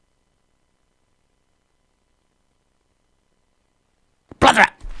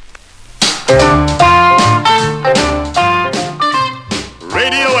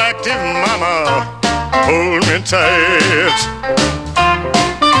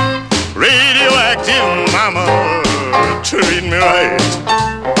radioactive mama, treat me right.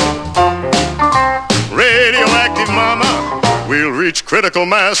 Radioactive mama, we'll reach critical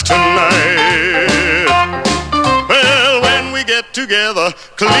mass tonight. Well, when we get together,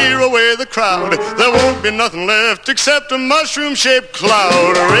 clear away the crowd, there won't be nothing left except a mushroom-shaped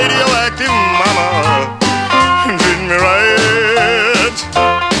cloud. Radioactive mama, treat me right.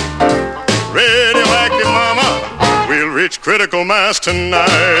 Radioactive mama, we'll reach critical mass tonight.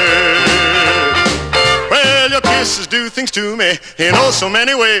 Well, your kisses do things to me in oh so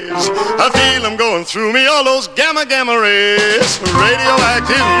many ways. I feel them going through me, all those gamma rays.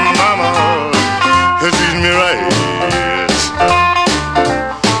 Radioactive mama, treat me right.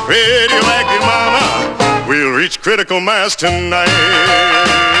 Radioactive mama, we'll reach critical mass tonight.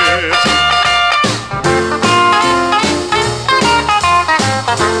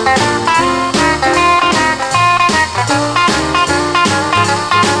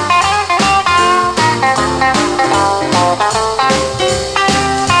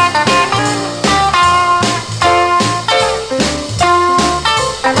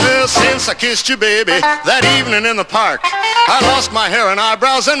 I kissed you, baby, that evening in the park. I lost my hair and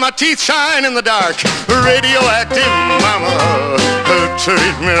eyebrows and my teeth shine in the dark. Radioactive mama,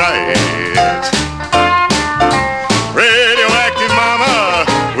 treat me right. Radioactive mama,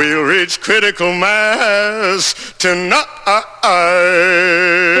 we'll reach critical mass tonight.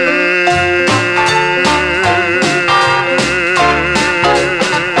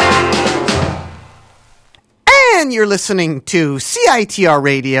 And you're listening to CITR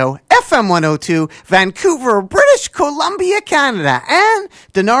Radio, FM 102, Vancouver, British Columbia, Canada, and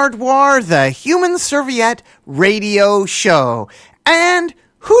the Nardwuar, the Human Serviette Radio Show. And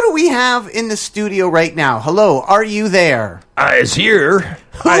who do we have in the studio right now? Hello, are you there? I's here.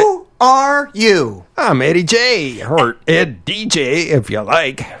 Who are you? I'm Eddie J, or Ed DJ, if you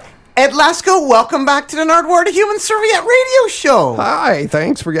like. Ed Lasko, welcome back to the Nardwuar, the Human Serviette Radio Show. Hi,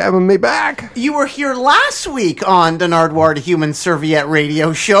 thanks for having me back. You were here last week on the Nardwuar, the Human Serviette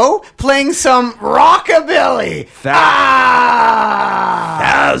Radio Show, playing some rockabilly.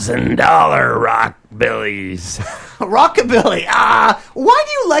 $1,000 rockbillies. Rockabilly. Why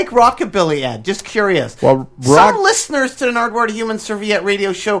do you like rockabilly, Ed? Just curious. Well, some listeners to the Nardwuar, the Human Serviette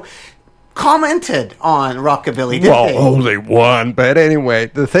Radio Show commented on rockabilly, didn't they? Well, only one. But anyway,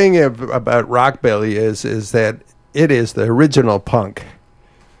 the thing about rockabilly is that it is the original punk.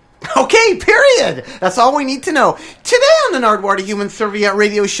 Okay, period. That's all we need to know. Today on the Nardwuar, the Human Serviette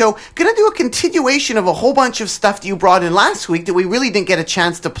Radio Show, going to do a continuation of a whole bunch of stuff that you brought in last week that we really didn't get a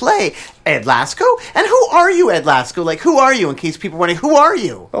chance to play. Ed Lasko? And who are you, Ed Lasko? Like, who are you, in case people are wondering, who are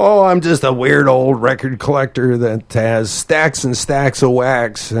you? Oh, I'm just a weird old record collector that has stacks and stacks of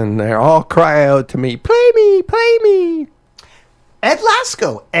wax, and they all cry out to me, play me, play me. Ed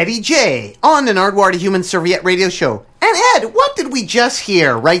Lasko, Eddie J, on the Nardwuar, the Human Serviette Radio Show. And Ed, what did we just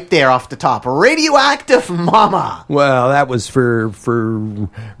hear right there off the top? Radioactive Mama. Well, that was for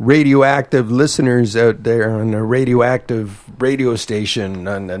radioactive listeners out there on the radioactive radio station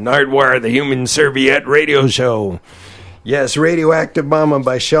on the Nardwuar, the Human Serviette Radio Show. Yes, Radioactive Mama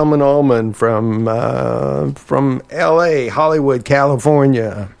by Shelman Allman from L.A., Hollywood,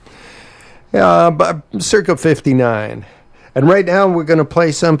 California, circa 59. And right now we're going to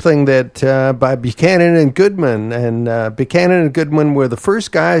play something that by Buchanan and Goodman. And Buchanan and Goodman were the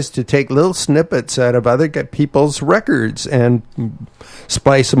first guys to take little snippets out of other people's records and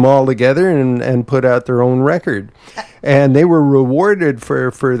splice them all together and put out their own record. And they were rewarded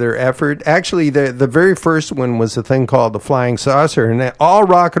for their effort. Actually, the very first one was a thing called the Flying Saucer. And all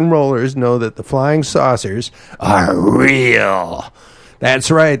rock and rollers know that the Flying Saucers are real.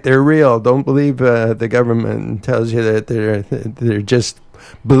 That's right, they're real. Don't believe the government tells you that they're just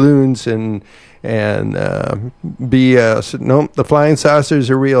balloons and BS. Nope, the Flying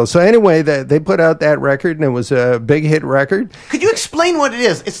Saucers are real. So anyway, they put out that record, and it was a big hit record. Could you explain what it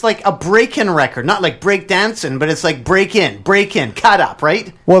is? It's like a break-in record, not like break dancing, but it's like break-in, cut up,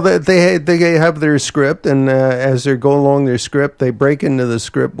 right? Well, they have their script, and as they go along their script, they break into the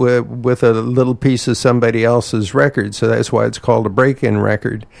script with a little piece of somebody else's record. So that's why it's called a break-in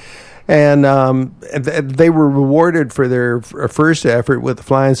record. And they were rewarded for their first effort with the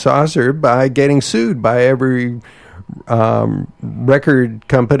Flying Saucer by getting sued by every record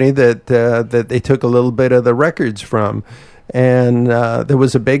company that they took a little bit of the records from. And there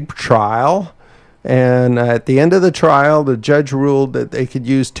was a big trial. And at the end of the trial, the judge ruled that they could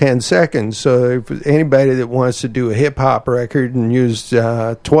use 10 seconds. So if anybody that wants to do a hip-hop record and use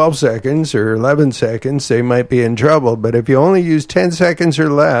 12 seconds or 11 seconds, they might be in trouble. But if you only use 10 seconds or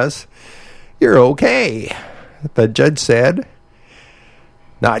less, you're okay. The judge said,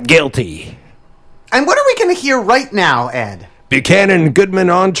 not guilty. And what are we going to hear right now, Ed? Buchanan and Goodman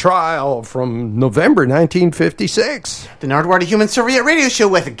on Trial from November 1956. The Nardwuar the Human Serviette Radio Show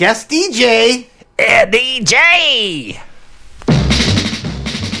with a guest DJ, Ed DJ.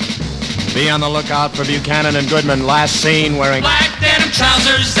 Be on the lookout for Buchanan and Goodman, last seen wearing black denim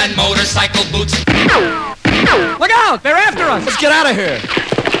trousers and motorcycle boots. Look out! They're after us! Let's get out of here!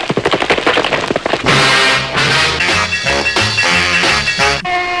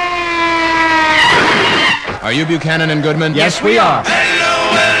 Are you Buchanan and Goodman? Yes, we are.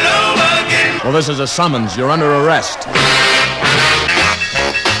 Hello again. Well, this is a summons. You're under arrest.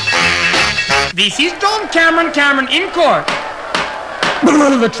 This is John Cameron in court.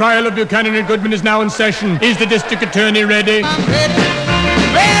 The trial of Buchanan and Goodman is now in session. Is the district attorney ready? I'm ready.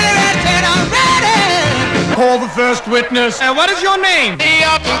 Ready, I'm ready. Call the first witness. What is your name? They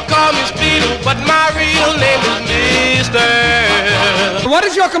often call me Speedo, but my real name is Mister. What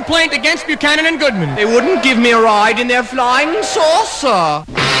is your complaint against Buchanan and Goodman? They wouldn't give me a ride in their flying saucer.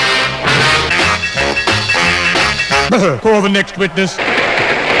 Call the next witness.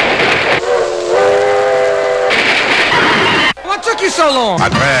 What took you so long? I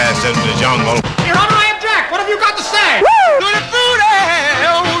crashed into the jungle. Your Honor, I object. What have you got to say?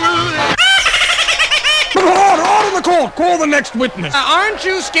 Order the court. Call the next witness. Aren't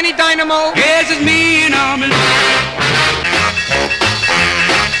you Skinny Dynamo? Yes, it's me and I'm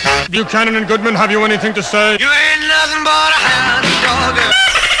Buchanan and Goodman, have you anything to say? You ain't nothing but a hound dog.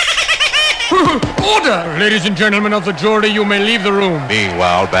 Order! Ladies and gentlemen of the jury, you may leave the room.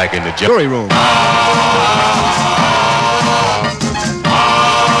 Meanwhile, back in the jury room.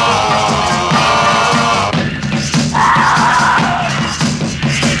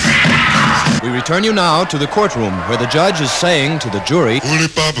 We return you now to the courtroom where the judge is saying to the jury,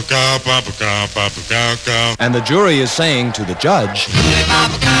 and the jury is saying to the judge,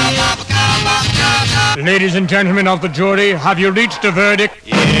 Ladies and gentlemen of the jury, have you reached a verdict?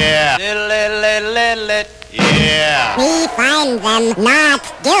 Yeah. Yeah. We find them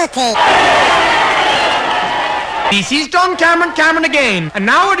not guilty. This is John Cameron again. And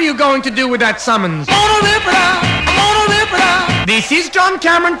now what are you going to do with that summons? I'm gonna rip it out. I'm gonna rip it out. This is John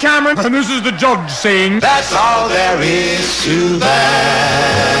Cameron. And this is the judge saying, That's all there is to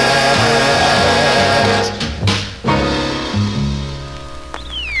that.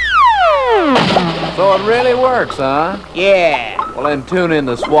 So it really works, huh? Yeah. Well, then tune in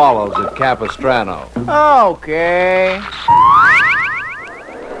the Swallows at Capistrano. Okay.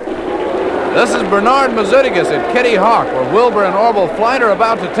 This is Bernard Mazutigas at Kitty Hawk, where Wilbur and Orville Flight are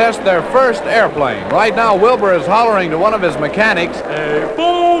about to test their first airplane. Right now, Wilbur is hollering to one of his mechanics, "Hey,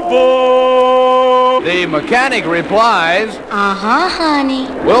 Bobo!" The mechanic replies, Uh-huh, honey.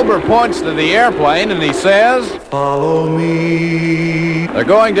 Wilbur points to the airplane and he says, "Follow me." They're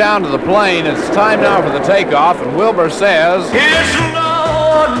going down to the plane. It's time now for the takeoff, and Wilbur says, It's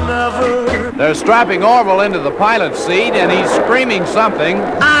now or never. they're strapping Orville into the pilot's seat, and he's screaming something.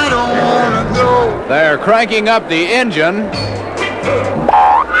 I don't wanna go. They're cranking up the engine.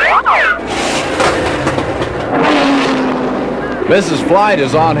 Mrs. Flight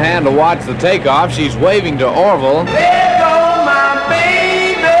is on hand to watch the takeoff. She's waving to Orville. There go my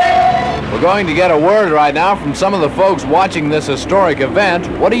baby. We're going to get a word right now from some of the folks watching this historic event.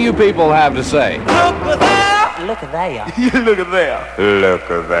 What do you people have to say? Look at there. Look at there. Look at there. Look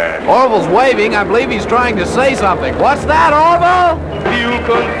at that. Orville's waving. I believe he's trying to say something. What's that, Orville? Fuel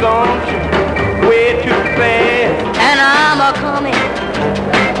consumption way too fast. And I'm coming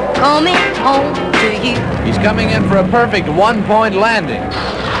home to you. He's coming in for a perfect one-point landing.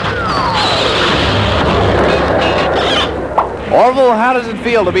 Orville, how does it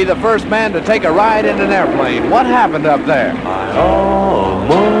feel to be the first man to take a ride in an airplane? What happened up there? I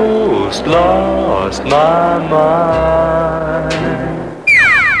almost lost my mind.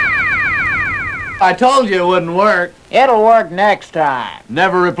 I told you it wouldn't work. It'll work next time.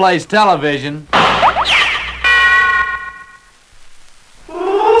 Never replace television.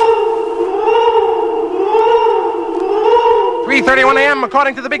 3:31 a.m.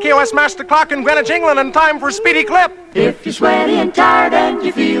 according to the BKOS Master Clock in Greenwich, England, and time for Speedy Clip. If you're sweaty and tired and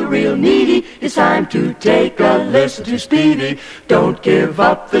you feel real needy, it's time to take a listen to Speedy. Don't give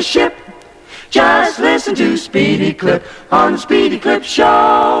up the ship. Just listen to Speedy Clip on the Speedy Clip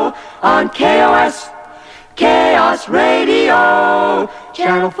Show on KOS, Chaos Radio,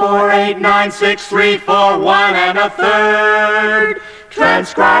 Channel 4896341 and a third.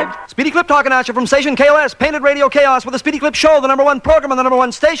 Transcribed. Speedy Clip talking at you from station KOS, Painted Radio Chaos, with the Speedy Clip Show, the #1 program on the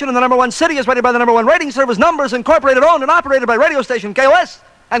 #1 station in the #1 city, is rated by the #1 rating service, Numbers Incorporated, owned and operated by radio station KOS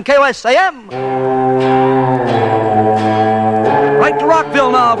and KOS AM. Right to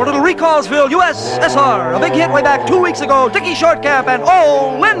Rockville now for Little Recallsville, USSR. A big hit way back 2 weeks ago. Dickie Shortcamp and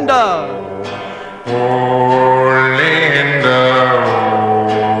Oh, Linda. Oh, Linda.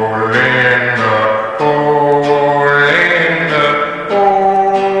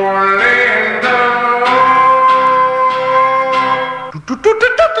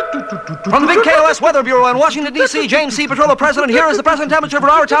 From the big KOS Weather Bureau in Washington, D.C., James C. Petrollo, President. Here is the present temperature for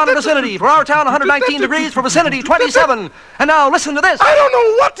our town and vicinity. For our town, 119 degrees. For vicinity, 27. And now, listen to this. I don't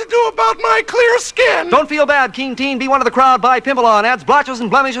know what to do about my clear skin. Don't feel bad, keen teen. Be one of the crowd. Buy Pimpelon. Adds blotches and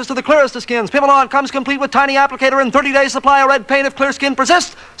blemishes to the clearest of skins. Pimpelon comes complete with tiny applicator and 30-day supply of red paint. If clear skin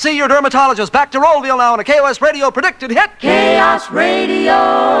persists, see your dermatologist. Back to Rollville now on a KOS Radio predicted hit. Chaos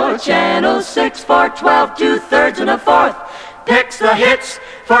Radio, Channel 6 for 12, 2/3 and a 4th. Picks the hits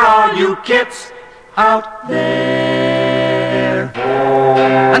for all you kits out there.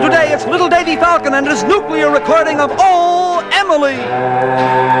 And today it's Little Davy Falcon and his nuclear recording of Oh, Emily.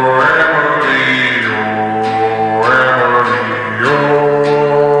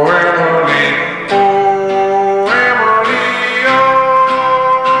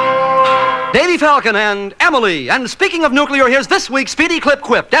 Davy Falcon and Emily. And speaking of nuclear, here's this week's Speedy Clip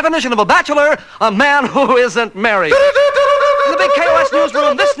Quip. Definition of a bachelor, a man who isn't married. In the big KOS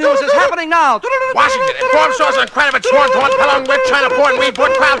newsroom, this news is happening now. Washington, informed source on Kratovich, sworn to one, Pelham, Wit, China, Port, Weed,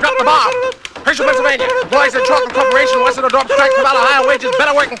 Wood, Crowd, drop the bomb. Picture Pennsylvania, employees in Chocolate Corporation, west of the Dorp, strike about higher wages,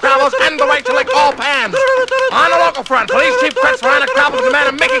 better working crowds, and the right to lick all pans. On the local front, police chief Kretz, Verona Crowds, the man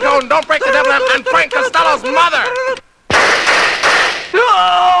of Mickey Cone, Don't Break the Devil, and Frank Costello's mother.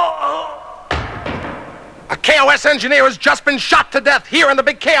 A KOS engineer has just been shot to death here in the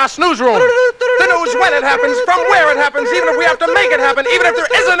big Chaos newsroom. The news when it happens, from where it happens, even if we have to make it happen, even if there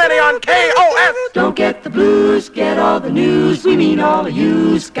isn't any on KOS. Don't get the blues, get all the news. We mean all of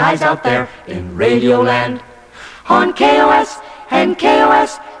yous, guys out there in Radioland. On KOS and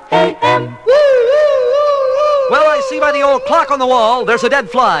KOS AM. Well, I see by the old clock on the wall, there's a dead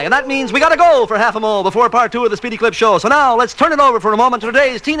fly, and that means we gotta go for half a mole before part 2 of the Speedy Clip show. So now, let's turn it over for a moment to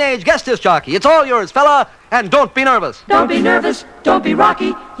today's teenage guest disc jockey. It's all yours, fella, and don't be nervous. Don't be nervous, don't be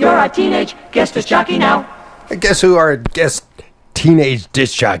rocky. You're our teenage guest disc jockey now. Guess who our guest teenage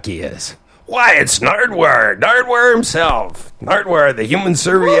disc jockey is? Why, it's Nardwuar. Nardwuar himself. Nardwuar, the human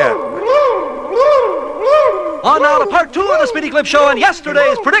serviette. On now to part 2 of the Speedy Clip show and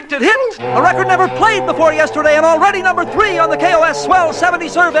yesterday's predicted hit. A record never played before yesterday and already number 3 on the KOS Swell 70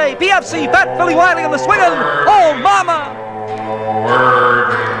 survey. PFC, Fat Philly Wiley and the Swingin'. Oh, Mama!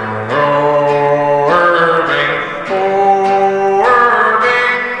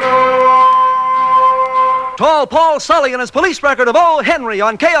 Tall Paul Sully and his police record of O. Henry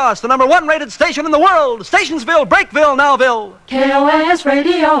on Chaos, the number 1 rated station in the world. Stationsville, Breakville, Nowville. KOS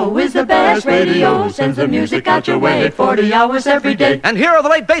Radio is the best radio. Sends the music out your way 40 hours every day. And here are the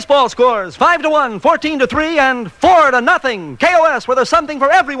late baseball scores. 5-1, 14-3, and 4-0. KOS, where there's something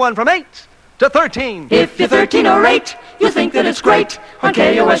for everyone from 8 to 13. If you're 13 or 8, you think that it's great on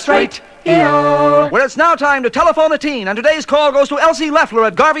KOS Rate. Well, it's now time to telephone a teen, and today's call goes to Elsie Leffler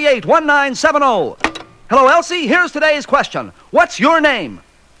at Garvey 81970. Hello, Elsie. Here's today's question. What's your name?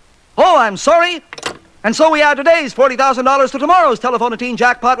 Oh, I'm sorry. And so we add today's $40,000 to tomorrow's telephone a teen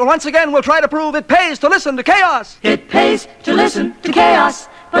jackpot. Well, once again, we'll try to prove it pays to listen to Chaos. It pays to listen to Chaos,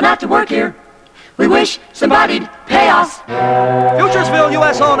 but not to work here. We wish somebody'd pay us. Futuresville,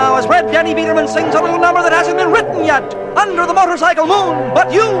 USO now, as Red Danny Biederman sings a little number that hasn't been written yet. Under the motorcycle moon,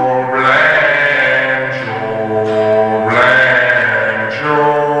 but you.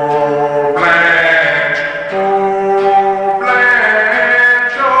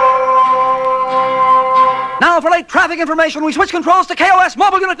 Now for late traffic information, we switch controls to KOS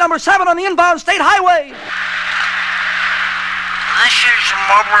Mobile Unit number 7 on the inbound state highway. This is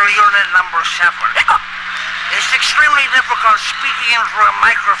Mobile Unit number 7. It's extremely difficult speaking into a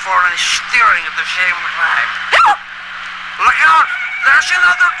microphone and steering at the same time. Look out! There's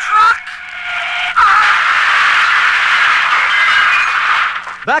another truck!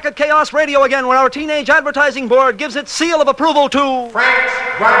 Back at Chaos Radio again, where our teenage advertising board gives its seal of approval to Frank's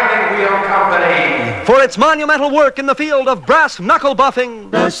Grinding Wheel Company for its monumental work in the field of brass knuckle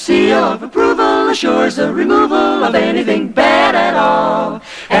buffing. The seal of approval assures the removal of anything bad at all.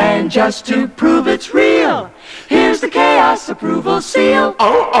 And just to prove it's real, here's the Chaos approval seal.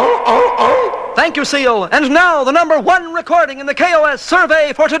 Oh. Thank you, Seal. And now, the number 1 recording in the KOS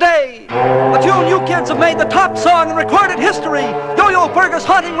survey for today. The tune you kids have made the top song in recorded history. Yo-Yo Fergus'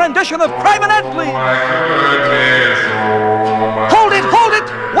 haunting rendition of Crime and Edley. Hold it!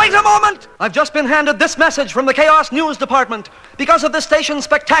 Wait a moment! I've just been handed this message from the Chaos News Department. Because of the station's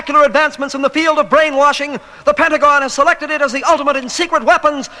spectacular advancements in the field of brainwashing, the Pentagon has selected it as the ultimate in secret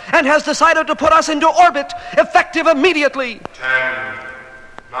weapons and has decided to put us into orbit, effective immediately. 10,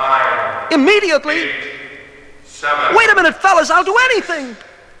 9, Immediately? 8, 7. Wait a minute, fellas, I'll do anything. 5.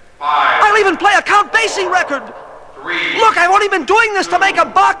 I'll even play a Count Basie record. 3. Look, I've only been doing this to make a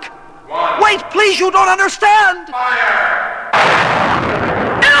buck. 1. Wait, please, you don't understand. Fire!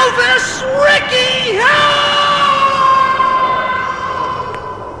 Elvis Ricky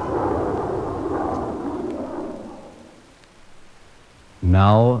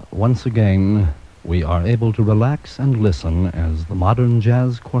Now, once again, we are able to relax and listen as the Modern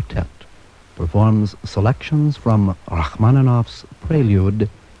Jazz Quartet performs selections from Rachmaninoff's Prelude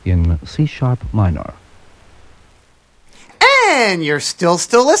in C-sharp minor. And you're still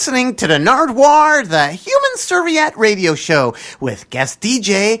listening to the Nardwuar, the Human Serviette radio show with guest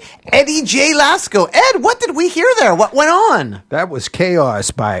DJ Eddie J. Lasko. Ed, what did we hear there? What went on? That was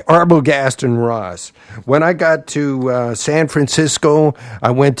Chaos by Arbogast and Ross. When I got to San Francisco,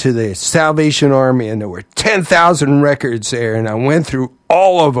 I went to the Salvation Army, and there were 10,000 records there, and I went through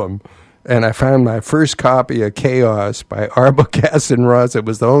all of them. And I found my first copy of Chaos by Arbogast and Ross. It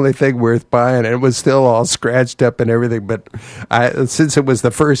was the only thing worth buying. And it was still all scratched up and everything. But since it was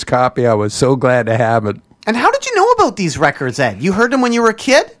the first copy, I was so glad to have it. And how did you know about these records, Ed? You heard them when you were a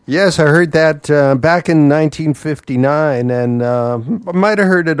kid? Yes, I heard that back in 1959, and I might have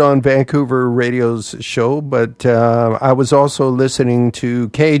heard it on Vancouver Radio's show, but I was also listening to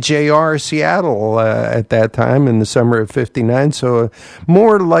KJR Seattle at that time in the summer of 59, so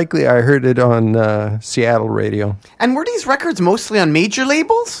more likely I heard it on Seattle radio. And were these records mostly on major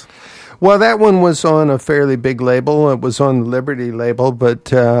labels? Well, that one was on a fairly big label. It was on the Liberty label, but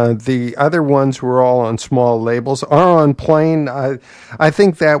the other ones were all on small labels. On Plain, I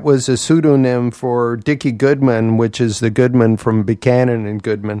think that was a pseudonym for Dickie Goodman, which is the Goodman from Buchanan and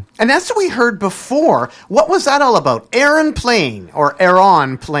Goodman. And as we heard before, what was that all about? Aaron Plain, or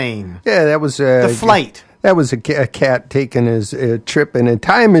Aaron Plain? Yeah, that was... the flight. That was a cat taking his trip in a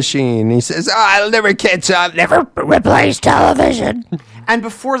time machine. He says, I'll never catch up, never replace television. And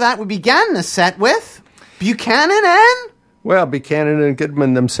before that, we began the set with Buchanan and... Well, Buchanan and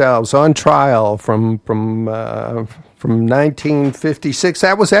Goodman themselves on trial from 1956.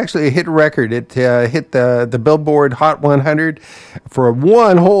 That was actually a hit record. It hit the Billboard Hot 100 for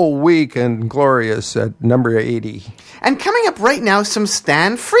one whole week and glorious at number 80. And coming up right now, some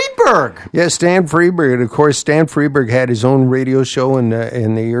Stan Freberg. Yeah, Stan Freberg. And of course, Stan Freberg had his own radio show in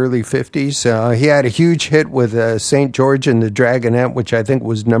the early 50s. He had a huge hit with St. George and the Dragonette, which I think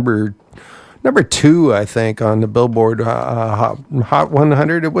was number 2, I think, on the Billboard Hot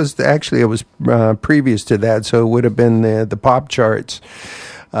 100. It was previous to that, so it would have been the pop charts.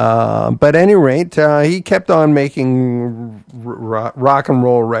 But at any rate, he kept on making rock and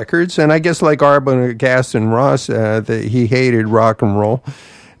roll records, and I guess like Arbogast and Ross, he hated rock and roll.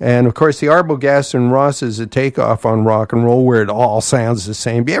 And, of course, the Arbogast and Ross is a takeoff on rock and roll where it all sounds the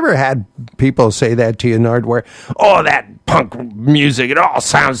same. You ever had people say that to you, Nardwuar? Oh, that punk music, it all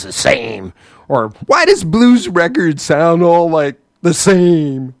sounds the same. Or, why does blues records sound all like the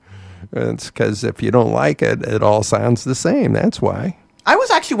same? It's because if you don't like it, it all sounds the same. That's why. I was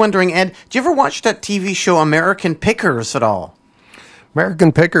actually wondering, Ed, did you ever watch that TV show American Pickers at all?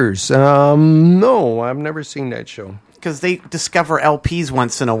 American Pickers? No, I've never seen that show. Because they discover LPs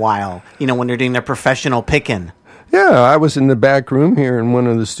once in a while, when they're doing their professional picking. Yeah, I was in the back room here in one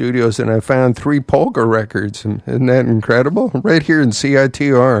of the studios, and I found 3 polka records. Isn't that incredible? Right here in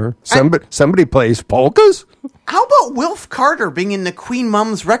CITR. Somebody plays polkas? How about Wilf Carter being in the Queen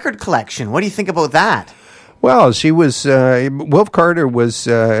Mum's record collection? What do you think about that? Well, she was... Wilf Carter was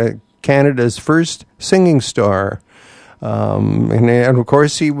Canada's first singing star. And of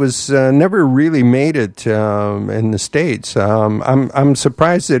course, he was never really made it in the States. I'm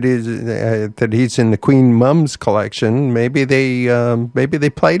surprised that he's in the Queen Mum's collection. Maybe they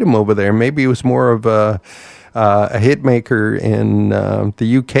played him over there. Maybe he was more of a hit maker in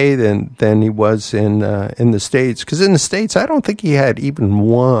the UK than he was in the States. Because in the States, I don't think he had even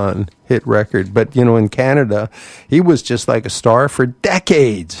one hit record. But in Canada, he was just like a star for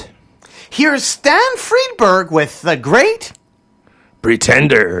decades. Here's Stan Freberg with The Great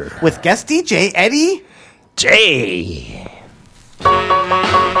Pretender. With guest DJ Eddie J.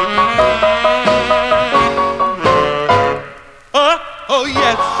 Oh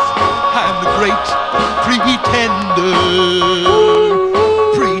yes, I'm the great pretender.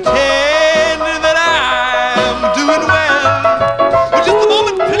 Pretend that I'm doing well. But just a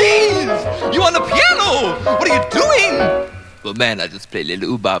moment, please. You on the piano. What are you doing? Well, man, I just played a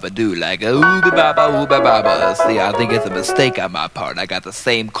little ooh-baba-doo, like a ooh-ba-ba-ooh-ba-ba-ba. See, I think it's a mistake on my part. I got the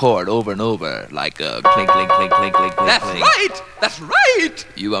same chord over and over, like a clink, clink, clink, clink, clink, clink. That's clink. right! That's right!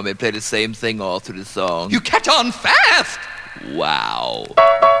 You want me to play the same thing all through the song? You catch on fast! Wow.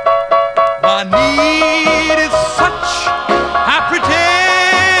 My need is such, I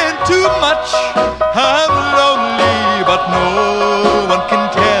pretend too much. I'm lonely, but no one can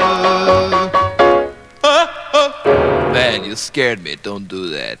tell. Man, you scared me. Don't do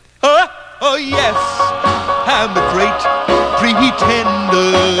that. Oh yes, I'm the great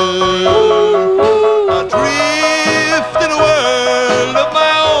pretender. Adrift in a world of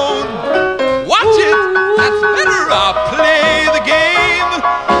my own. Watch it, that's better. I'll play the game,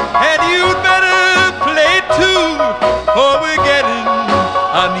 and you'd better play too, or we're getting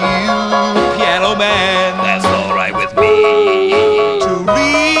a new piano man. That's all right with me. To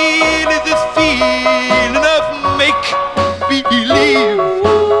really this feeling of make-believe,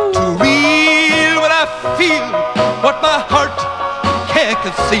 to real what I feel, what my heart can't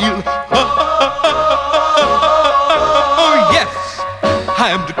conceal. Oh yes, I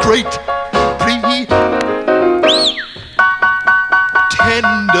am the great pretender,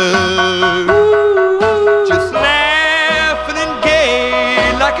 just laughing and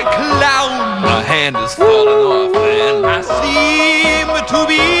gay like a clown. My hand is falling off, man. I seem to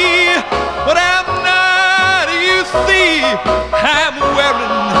be what I'm not. You see, I'm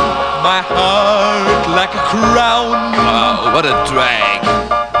wearing my heart like a crown. Wow, what a drag.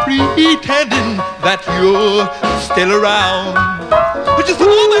 Pretending that you're still around. But just a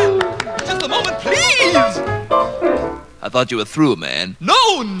moment, please. I thought you were through, man. No! I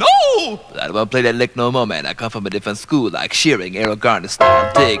don't want to play that lick no more, man. I come from a different school, like Shearing, Errol Garner style.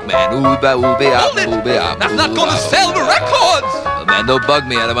 Dig, man. Hold it! That's not gonna sell the records! Oh, man, don't bug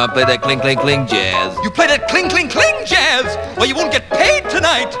me. I don't want to play that cling, cling, cling jazz. You play that cling, cling, cling jazz, or you won't get paid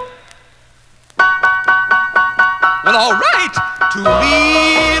tonight. Well, all right. To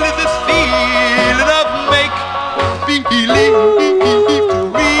real is this feeling of make-believe. To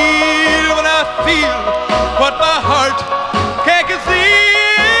real when I feel what my heart can't conceal.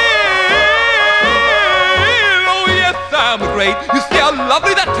 Oh, yes, I'm great. You see how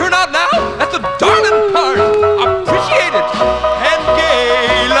lovely that turned out now? That's the darling part. Appreciate it. And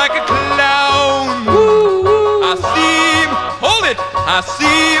gay like a clown. I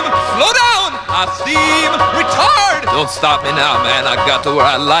seem, slow down, I seem retard. Don't stop me now, man. I got to where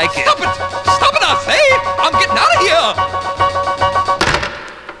I like it. Stop it, I say. I'm getting out of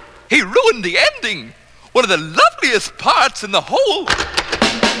here. He ruined the ending. One of the loveliest parts in the whole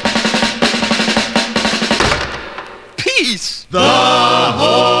piece. The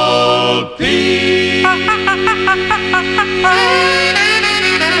whole piece.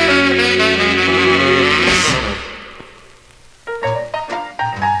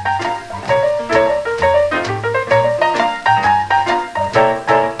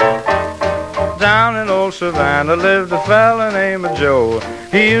 Down in old Savannah lived a fella named Joe.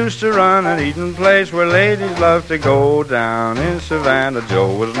 He used to run an eating place where ladies loved to go. Down in Savannah,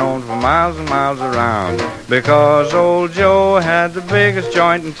 Joe was known for miles and miles around, because old Joe had the biggest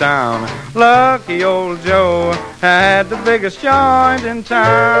joint in town. Lucky old Joe had the biggest joint in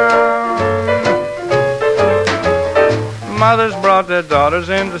town. Mothers brought their daughters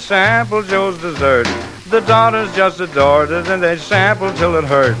in to sample Joe's dessert. The daughters just adored it, and they sampled till it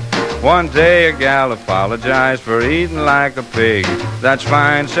hurt. One day a gal apologized for eating like a pig. That's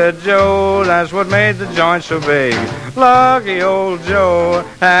fine, said Joe, that's what made the joint so big. Lucky old Joe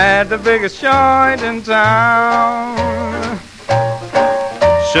had the biggest joint in town.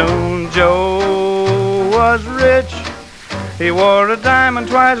 Soon Joe was rich. He wore a diamond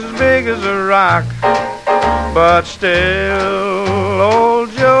twice as big as a rock. But still,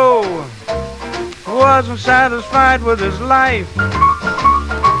 old Joe wasn't satisfied with his life.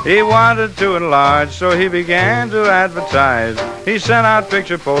 He wanted to enlarge, so he began to advertise. He sent out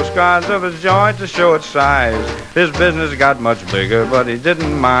picture postcards of his joint to show its size. His business got much bigger, but he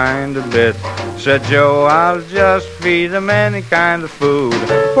didn't mind a bit. Said Joe, I'll just feed him any kind of food.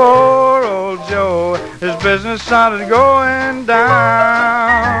 Poor old Joe, his business started going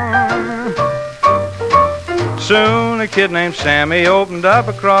down. Soon a kid named Sammy opened up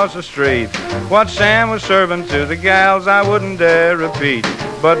across the street. What Sam was serving to the gals I wouldn't dare repeat.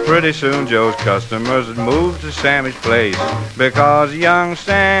 But pretty soon Joe's customers had moved to Sammy's place, because young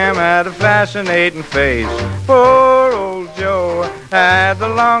Sam had a fascinating face. Poor old Joe had the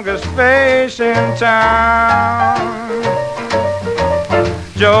longest face in town.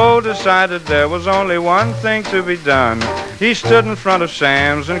 Joe decided there was only one thing to be done. He stood in front of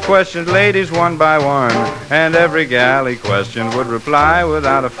Sam's and questioned ladies one by one, and every gal he questioned would reply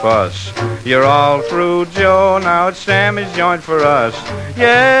without a fuss. You're all through, Joe, now it's Sammy's joint for us.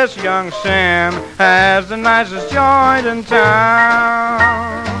 Yes, young Sam has the nicest joint in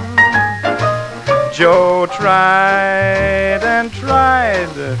town. Joe tried and tried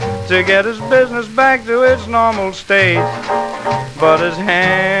to get his business back to its normal state, but his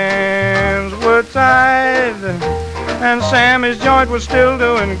hands were tied, and Sammy's joint was still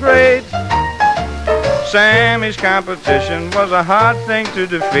doing great. Sammy's competition was a hard thing to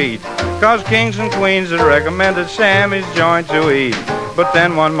defeat, 'cause kings and queens had recommended Sammy's joint to eat. But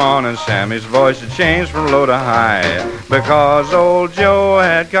then one morning Sammy's voice had changed from low to high, because old Joe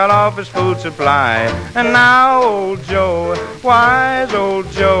had cut off his food supply. And now old Joe, wise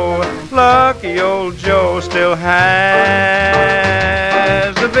old Joe, lucky old Joe still has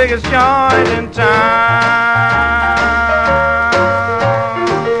the biggest joint in town.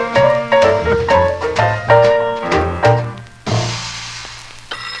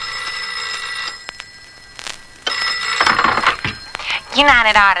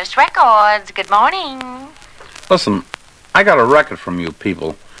 United Artists Records, good morning. Listen, I got a record from you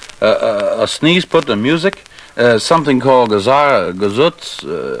people. A sneeze put to music, something called gazutz.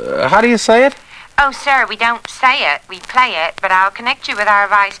 How do you say it? Oh, sir, we don't say it, we play it, but I'll connect you with our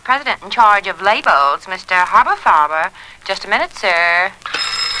vice president in charge of labels, Mr. Harberfarber. Just a minute, sir.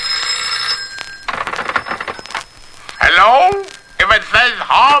 Hello? If it says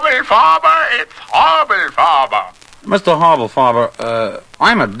Harberfarber, it's Harberfarber. Mr. Harberfarber,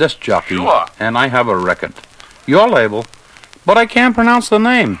 I'm a disc jockey, Sure. and I have a record. Your label, but I can't pronounce the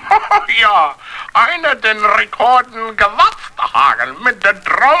name. Ja, einer den Rekorden Gewachshagen mit der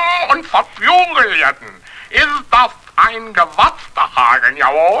Drum und Verflügelten. Ist das ein Gewachshagen,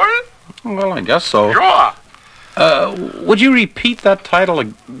 jawohl? Well, I guess so. Sure. Would you repeat that title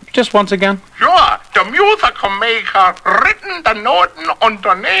just once again? Sure, der musical maker ritten der Noten und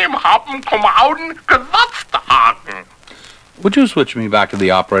daneben haben Komauden Gewachshagen. Would you switch me back to the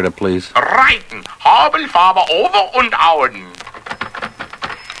operator, please? Reiten, Habelfarbe over und Auden.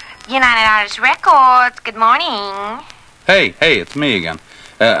 United Artists Records, good morning. Hey, it's me again.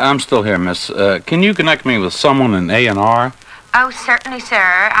 I'm still here, miss. Can you connect me with someone in A&R? Oh, certainly,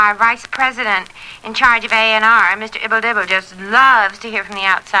 sir. Our vice president in charge of A&R, Mr. Ibble Dibble, just loves to hear from the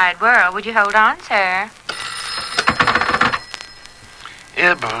outside world. Would you hold on, sir?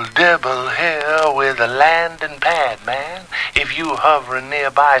 Ibble Dibble here with a landing pad, man. If you hovering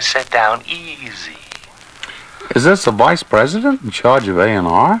nearby, sit down easy. Is this the vice president in charge of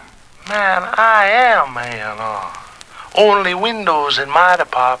A&R? Man, I am A&R. Only windows in my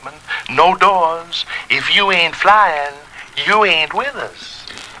department, no doors. If you ain't flying, you ain't with us.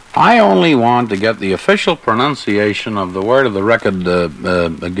 I only want to get the official pronunciation of the word of the record,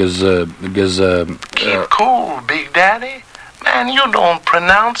 Keep cool, Big Daddy. Man, you don't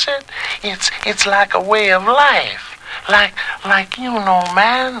pronounce it. It's like a way of life. Like you know,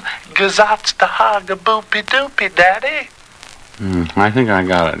 man. Gazats the haga boopy doopy, Daddy. I think I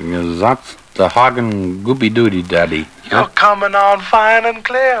got it. That's the Hagen Goopy Doody Daddy. You're coming on fine and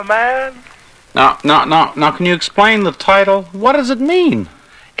clear, man. Now, can you explain the title? What does it mean?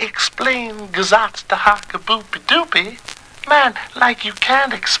 Explain Gazats the haga boopy doopy? Man, like you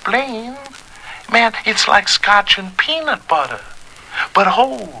can't explain. Man, it's like scotch and peanut butter. But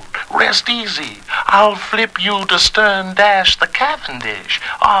hold, rest easy. I'll flip you to Stern Dash the Cavendish,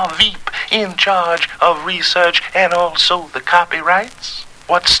 our Veep in charge of research and also the copyrights.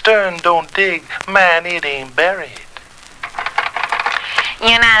 What Stern don't dig, man, it ain't buried.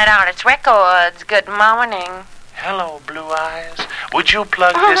 United Artists Records, good morning. Hello, Blue Eyes. Would you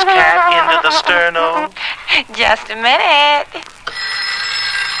plug this cat into the sterno? Just a minute.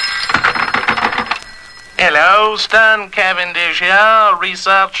 Hello, Stern Cavendish here,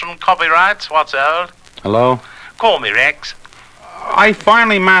 research and copyrights. What's out? Hello? Call me Rex. I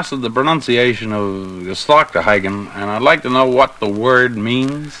finally mastered the pronunciation of Gestalterhagen, and I'd like to know what the word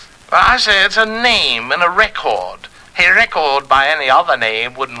means. Well, I say it's a name and a record. A record by any other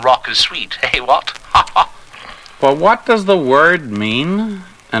name wouldn't rock as sweet, eh, what? But what does the word mean,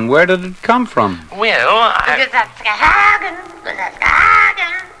 and where did it come from? Well,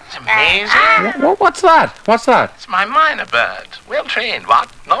 it's amazing. What's that? What's that? It's my minor bird. Well trained, what?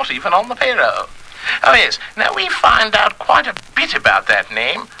 Not even on the payroll. Oh, yes. Now, we find out quite a bit about that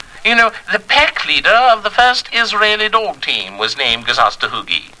name. You know, the pack leader of the first Israeli dog team was named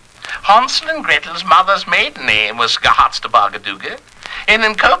Gezastahugi. Hansel and Gretel's mother's maiden name was Gehatstabargaduga. And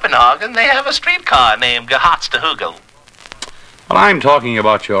in Copenhagen, they have a streetcar named Gehatstahugel. Well, I'm talking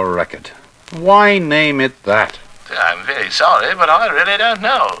about your record. Why name it that? I'm very sorry, but I really don't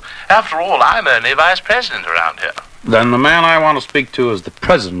know. After all, I'm only vice president around here. Then the man I want to speak to is the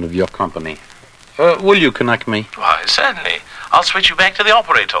president of your company. Will you connect me? Why, certainly. I'll switch you back to the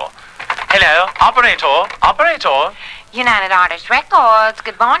operator. Hello, operator, operator. United Artists Records,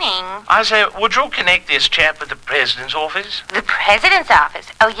 good morning. I say, would you connect this chap with the president's office? The president's office?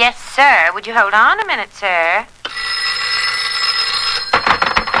 Oh, yes, sir. Would you hold on a minute, sir?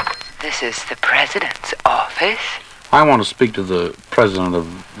 This is the president's office. I want to speak to the president of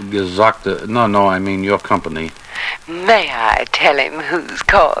Gazakta. No, I mean your company. May I tell him who's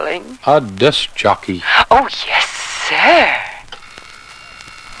calling? A disc jockey. Oh, yes, sir.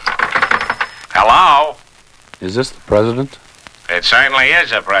 Hello? Is this the president? It certainly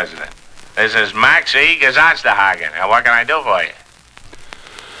is the president. This is Max E. Gesundheitshagen. Now, what can I do for you?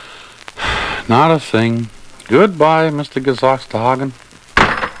 Not a thing. Goodbye, Mr. Gesundheitshagen.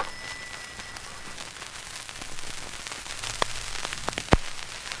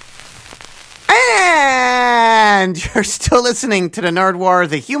 And you're still listening to the Nardwuar,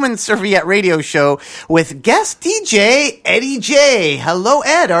 the Human Serviette radio show with guest DJ Eddie J. Hello,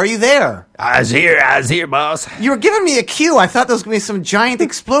 Ed. Are you there? I was here, boss. You were giving me a cue. I thought there was going to be some giant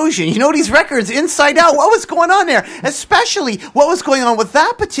explosion. You know these records inside out. What was going on there? Especially what was going on with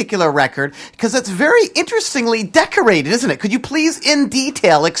that particular record, because it's very interestingly decorated, isn't it? Could you please, in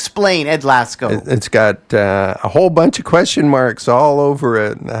detail, explain, Ed Lasko? It's got a whole bunch of question marks all over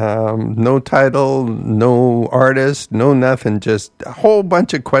it. No title, no artist, no nothing. Just a whole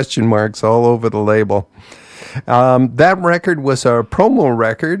bunch of question marks all over the label. That record was a promo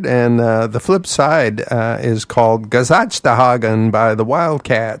record, and the flip side is called Gesundheitshagen by the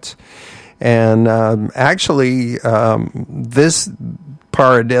Wildcats. And actually, this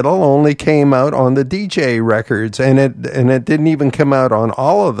paradiddle only came out on the DJ records, and it didn't even come out on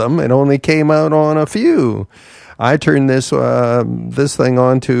all of them. It only came out on a few. I turned this thing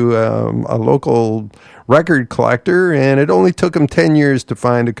on to a local record collector, and it only took him 10 years to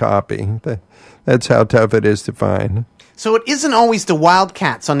find a copy. That's how tough it is to find. So it isn't always the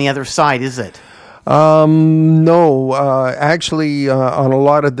Wildcats on the other side, is it? No. Actually, on a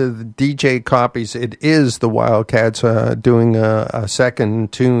lot of the DJ copies, it is the Wildcats doing a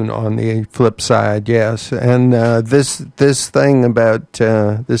second tune on the flip side, yes. And this thing about,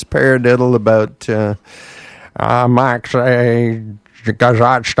 this paradiddle about Max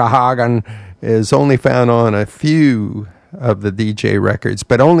Gesundheitshagen is only found on a few of the DJ records,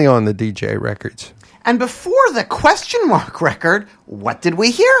 but only on the DJ records. And before the question mark record, what did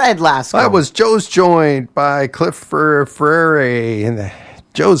we hear, Ed Lasko? That was Joe's Joint by Cliff Frere. And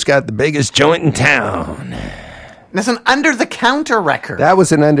Joe's got the biggest joint in town. That's an under-the-counter record. That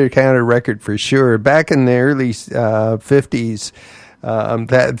was an under-the-counter record for sure. Back in the early 50s,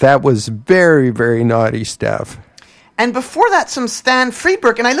 that was very, very naughty stuff. And before that, some Stan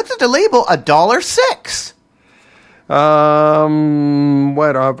Friedberg, and I looked at the label, $1.06.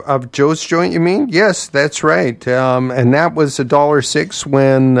 What of Joe's Joint? You mean? Yes, that's right. And that was $1.06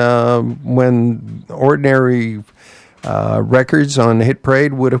 when ordinary records on Hit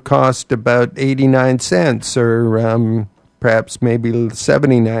Parade would have cost about 89 cents, or perhaps maybe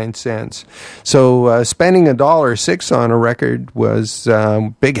 79 cents. So spending $1.06 on a record was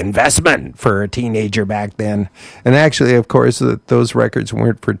big investment for a teenager back then. And actually, of course, those records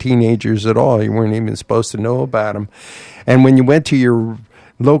weren't for teenagers at all. You weren't even supposed to know about them. And when you went to your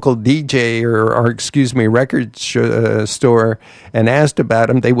local DJ or record store and asked about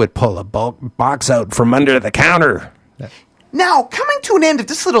them, they would pull a bulk box out from under the counter. Now, coming to an end of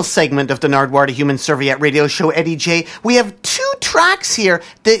this little segment of the Nardwuar, the Human Serviette radio show, Eddie J, we have two tracks here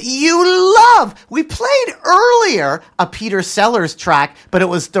that you love. We played earlier a Peter Sellers track, but it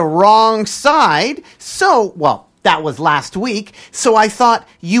was the wrong side. So, well, that was last week. So I thought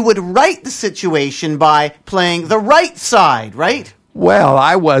you would right the situation by playing the right side, right? Well,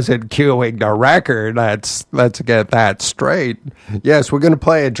 I wasn't cueing the record. Let's get that straight. Yes, we're going to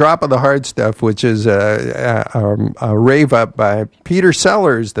play a Drop of the Hard Stuff, which is a rave up by Peter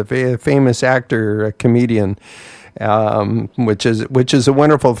Sellers, the famous actor, comedian, which is a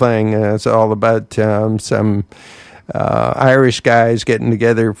wonderful thing. It's all about some Irish guys getting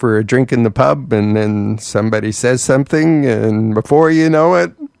together for a drink in the pub, and then somebody says something, and before you know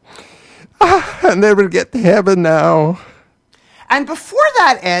it, I'll never get to heaven now. And before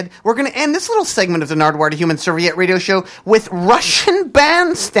that, Ed, we're going to end this little segment of the Nardwuar, the Human Serviette radio show with Russian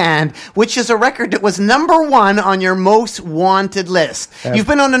Bandstand, which is a record that was #1 on your most wanted list. You've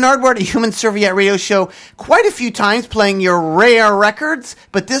been on the Nardwuar, the Human Serviette radio show quite a few times playing your rare records,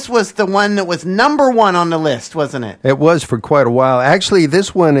 but this was the one that was #1 on the list, wasn't it? It was for quite a while. Actually,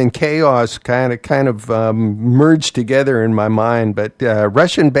 this one and Chaos kind of merged together in my mind, but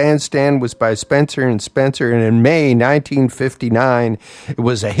Russian Bandstand was by Spencer and Spencer, and in May 1959, it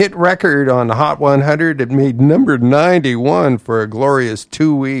was a hit record on the Hot 100. It made number 91 for a glorious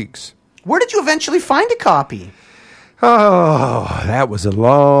 2 weeks. Where did you eventually find a copy? Oh, that was a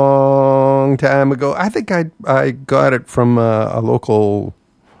long time ago. I think I got it from a local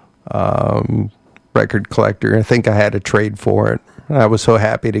record collector. I think I had a trade for it. I was so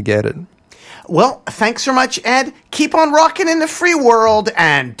happy to get it. Well, thanks so much, Ed. Keep on rocking in the free world,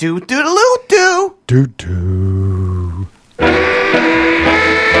 and do-do-do-do. Do-do.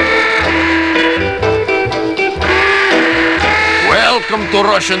 Welcome to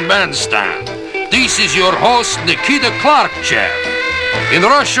Russian Bandstand. This is your host, Nikita Klarkchev. In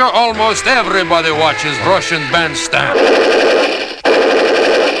Russia, almost everybody watches Russian Bandstand.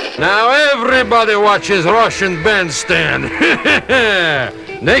 Now everybody watches Russian Bandstand.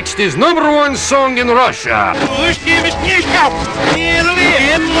 Next is #1 song in Russia.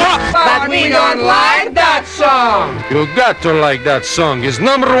 But we don't like that song. You got to like that song. It's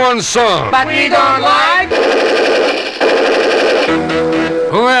 #1 song. But we don't like.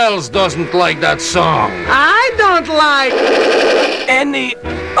 Who else doesn't like that song? I don't like any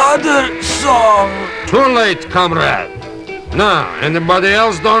other song. Too late, comrade. Now, anybody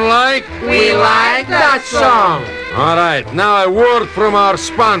else don't like? We like that song. All right, now a word from our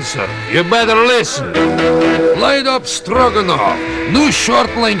sponsor. You better listen. Light up Stroganoff. New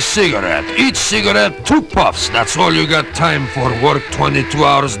short-length cigarette. Each cigarette, 2 puffs. That's all you got time for. Work 22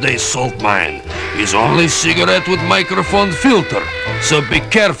 hours a day, salt mine. Is only cigarette with microphone filter. So be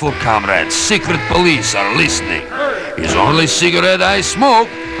careful, comrades. Secret police are listening. Is only cigarette I smoke.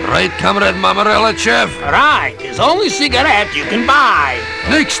 Right, Comrade Mamarella, Chef? Right, it's only cigarette you can buy.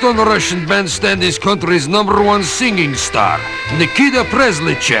 Next on the Russian Bandstand is country's #1 singing star, Nikita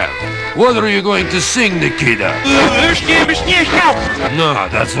Presley, Chef. What are you going to sing, Nikita? No,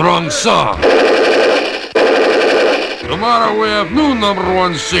 that's the wrong song. Tomorrow we have new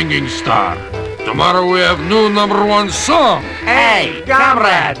 #1 singing star. Tomorrow we have new #1 song. Hey,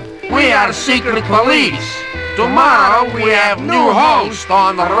 comrade, we are secret police. Tomorrow we have new host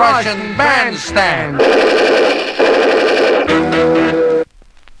on the Russian Bandstand.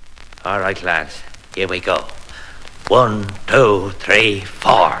 All right, lads, here we go. 1, 2, 3,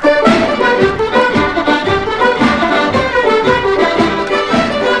 4.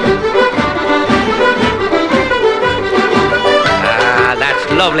 That's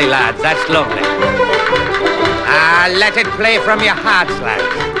lovely, lads, that's lovely. Let it play from your hearts, lads.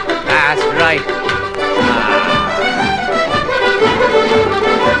 That's right.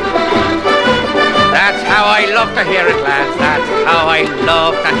 That's how I love to hear it, lads. That's how I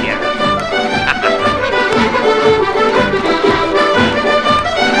love to hear it.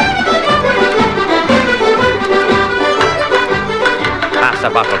 Pass the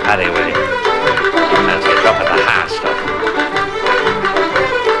bottle, Paddy, will you? That's a drop of the heart stuff.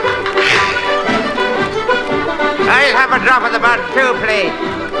 I'll have a drop of the bottle too, please.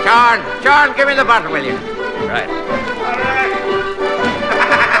 John, give me the bottle, will you? Right.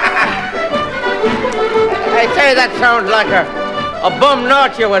 I say that sounds like a bum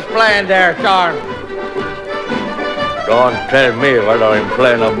note you was playing there, John. Don't tell me whether I'm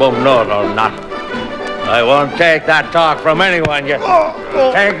playing a bum note or not. I won't take that talk from anyone, you.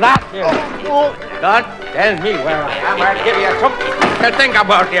 Take that, you. Don't tell me where I am. I'll give you something to think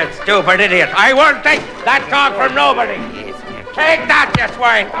about, you stupid idiot. I won't take that talk from nobody. Take that, you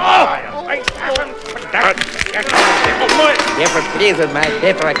swine. Different pleases, my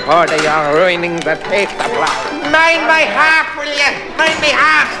different recorder. You're ruining the taste of life. Mind my harp, will you? Mind me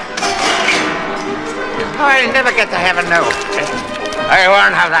harp. I'll never get to heaven now. I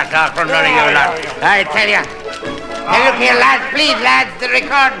won't have that talk from none of you lot. I tell you. Hey, look here, lads, please, lads, the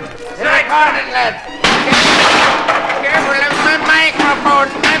recording. The recording, lads. Careful of my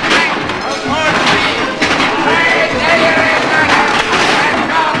microphone. My microphone, please. I tell you, there's not that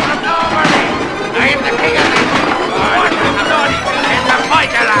talk from nobody. I'm the king of the world. In the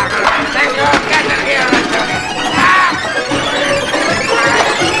fight alarm. Then you'll get it here, I tell you.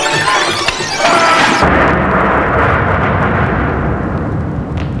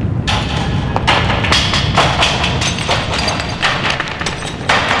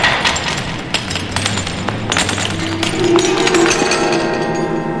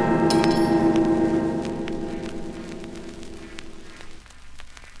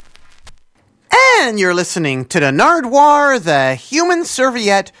 And you're listening to the Nardwuar, the Human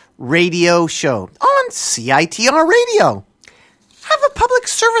Serviette radio show on CITR Radio. I have a public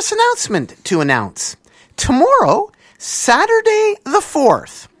service announcement to announce. Tomorrow, Saturday the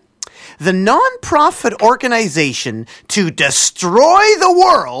 4th, the non-profit organization To Destroy the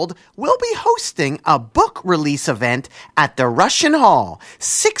World will be hosting a book release event at the Russian Hall,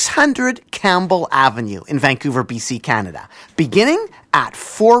 600 Campbell Avenue in Vancouver, BC, Canada, beginning at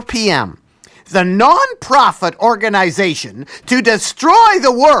 4 p.m. The non-profit organization To Destroy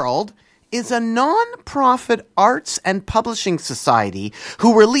the World is a non-profit arts and publishing society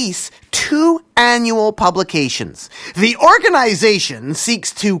who release 2 annual publications. The organization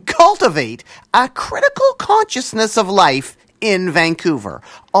seeks to cultivate a critical consciousness of life in Vancouver.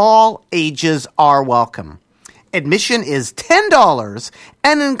 All ages are welcome. Admission is $10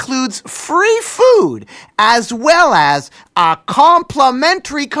 and includes free food as well as a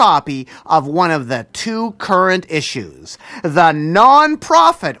complimentary copy of one of the 2 current issues. The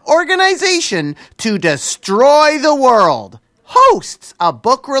non-profit organization To Destroy the World hosts a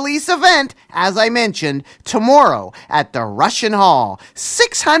book release event, as I mentioned, tomorrow at the Russian Hall,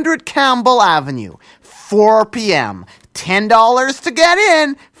 600 Campbell Avenue, 4 p.m. $10 to get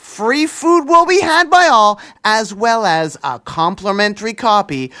in. Free food will be had by all, as well as a complimentary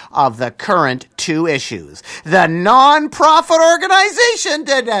copy of the current 2 issues. The non-profit organization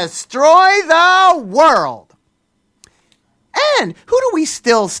To Destroy the World. And who do we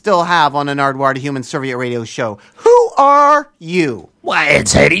still have on the Nardwuar, the Human Serviette radio show? Who are you? Why,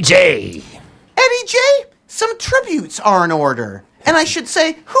 it's Eddie J. Eddie J? Some tributes are in order. And I should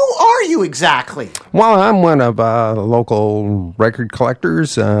say, who are you exactly? Well, I'm one of local record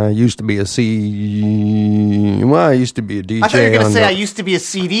collectors. I used to be a DJ. I thought you were going to say I used to be a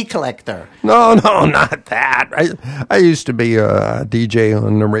CD collector. No, not that. I used to be a DJ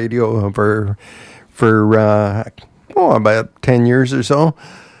on the radio for about 10 years or so.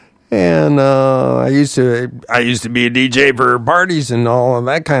 And I used to be a DJ for parties and all of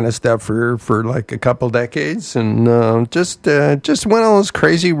that kind of stuff for like a couple decades, and just one of those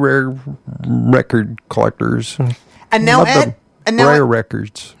crazy rare record collectors. And now rare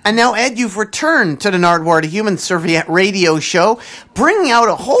records. And now Ed, you've returned to the Nardwuar, the Human Serviette radio show, bringing out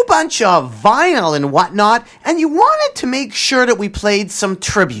a whole bunch of vinyl and whatnot, and you wanted to make sure that we played some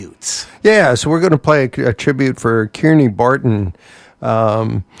tributes. Yeah, so we're going to play a tribute for Kearney Barton.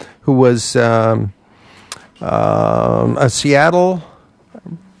 Who was a Seattle,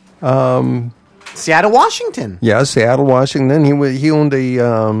 Washington. Yeah, Seattle, Washington. He owned a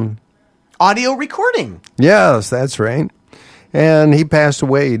audio recording. Yes, that's right. And he passed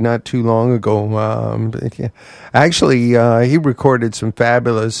away not too long ago. Actually, he recorded some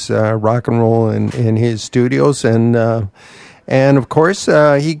fabulous rock and roll in his studios, and of course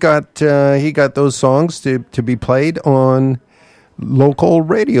he got those songs to be played on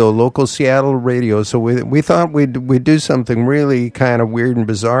local Seattle radio. So we thought we'd do something really kind of weird and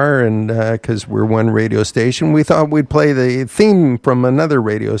bizarre, and because we're one radio station, we thought we'd play the theme from another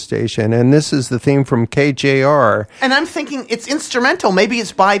radio station, and this is the theme from KJR. And I'm thinking it's instrumental. Maybe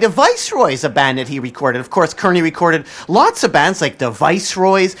it's by the Viceroys, a band that he recorded. Of course, Kearney recorded lots of bands like the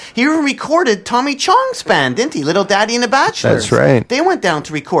Viceroys. He even recorded Tommy Chong's band, didn't he? Little Daddy and the Bachelors. That's right. They went down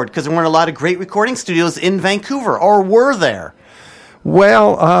to record because there weren't a lot of great recording studios in Vancouver, or were there?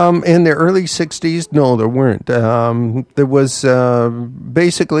 Well, in the early 60s, no, there weren't. There was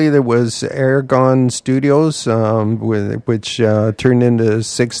Aragon Studios, which turned into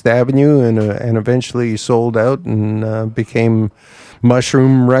 6th Avenue and eventually sold out and became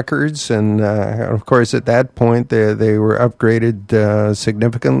Mushroom Records. And, of course, at that point, they were upgraded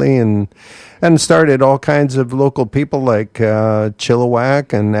significantly and started all kinds of local people like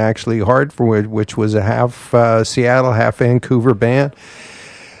Chilliwack and actually Hartford, which was a half Seattle, half Vancouver band.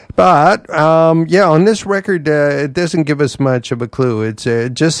 But, on this record, it doesn't give us much of a clue. It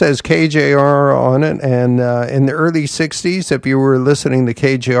just says KJR on it, and in the early 60s, if you were listening to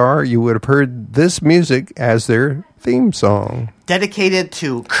KJR, you would have heard this music as their theme song. Dedicated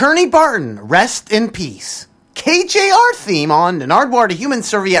to Kearney Barton, rest in peace. KJR theme on the Nardwuar, the Human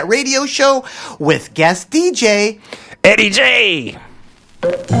Serviette radio show with guest DJ Eddie J.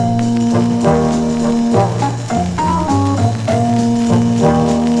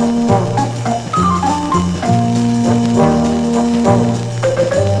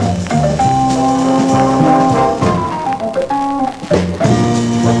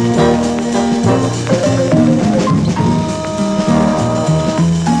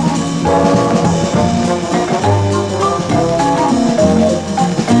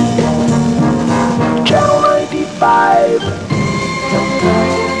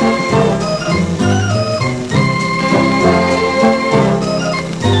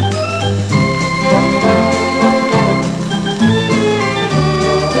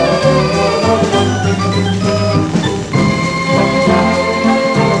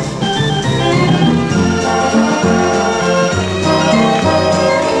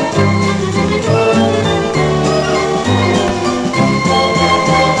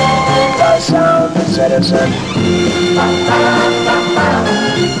 listen.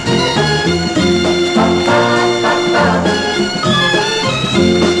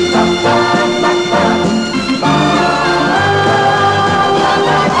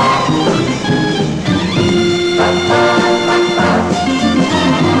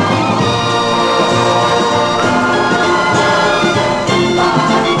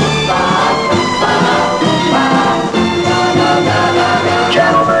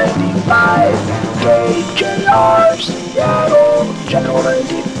 Channel 95, KJR, Seattle, Channel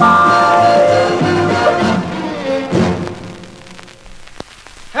 95.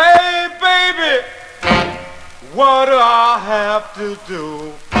 Hey, baby, what do I have to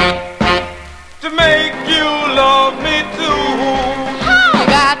do to make you love me too? You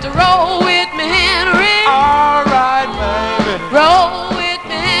got to roll with me, Henry. All right, baby. Roll with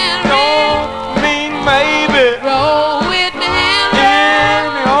me, Henry. Don't mean maybe. Roll with me, Henry.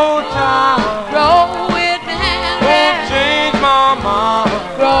 Any old time. Roll with me, Henry. Won't change my mind.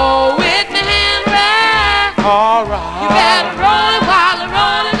 Roll with me, Henry. All right. You better roll it while the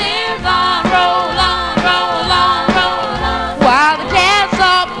rolling is on. Roll on, roll on, roll on. While the cats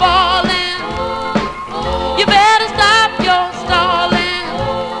are falling, you better stop your stalling.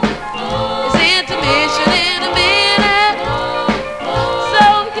 It's intermission in a minute, so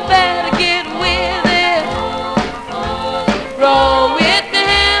you better get with it. Roll with me,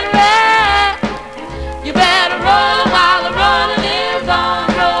 Henry. You better roll it while the rolling is on.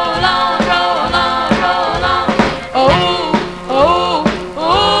 Roll on, roll on, roll on. Oh, oh,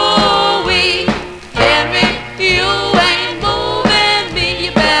 oh, we Henry, you ain't moving me.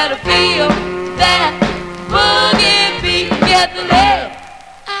 You better feel that boogie beat. Get the leg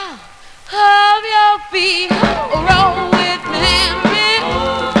out of your feet. Roll with me, Henry.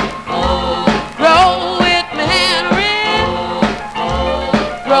 Roll with me, Henry.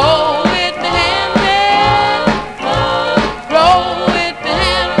 Roll with me, Henry. Roll with me,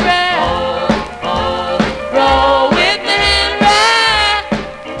 Henry. Roll with me, Henry.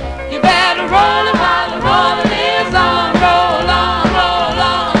 You better roll it while the rolling is on. Roll on, roll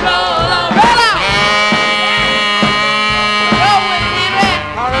on, roll on, roll on. Roll with me, Henry.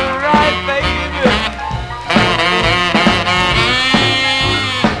 All right, baby.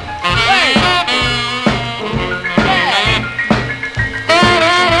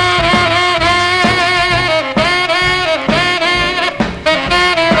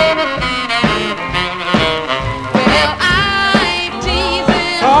 Well, I'm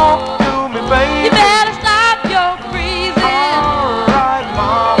teasing. Talk to me, baby. You better stop your freezing. All right,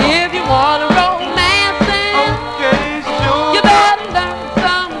 mama. If you wanna romancing, Okay, sure. you better learn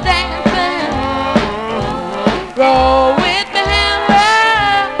some dancing. Roll with me, Henry.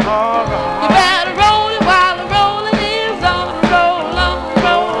 All right. You better roll it while the rolling is on. Roll on,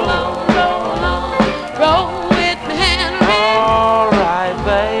 roll on, roll on. Roll with me, Henry. All right,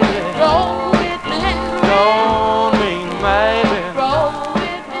 baby. Roll with me, Henry. Don't mean maybe. Roll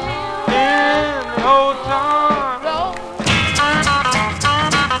with me, Henry. Any old time. Roll.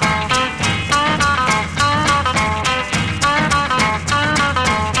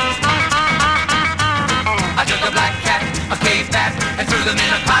 I took a black cat, a cave bat, and threw them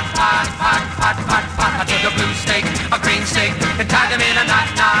in a pot, pot, pot, pot, pot, pot. I took a blue snake, a green snake, and tied them in a knot,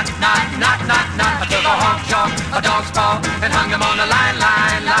 knot, knot, knot, knot, knot. I took a hog jaw, a dog's paw, and hung them on a line,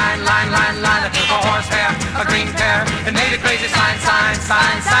 line, line, line, line, line. I took a horsehair, a green pear, and made a crazy sign, sign,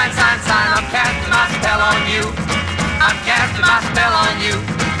 sign, sign, sign, sign. I'm casting my spell on you. I'm casting my spell on you.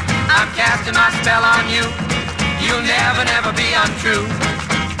 I'm casting my spell on you. You'll never, never be untrue.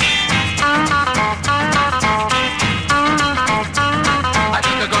 I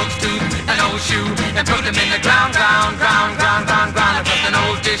took a goat's tooth, an old shoe, and put them in the ground, ground, ground, ground, ground, ground. I took an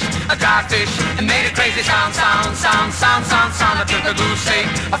old dish, a dry fish, and made a crazy sound, sound, sound, sound, sound, sound. I took a goose egg,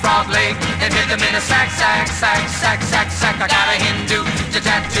 a frog leg, and hid them in a sack, sack, sack, sack, sack, sack. I got a Hindu to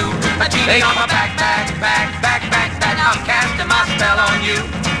tattoo, a genie on my back, back, back, back, back, back. I'm casting my spell on you.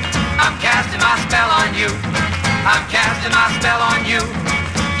 I'm casting my spell on you. I'm casting my spell on you.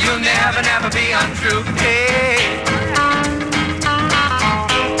 You'll never, never be untrue. Hey.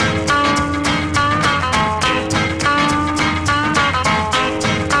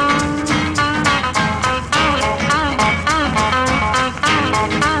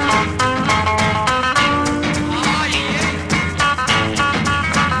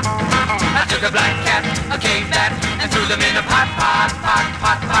 I took a black cat, a cave bat, and threw them in a pot, pot, pot,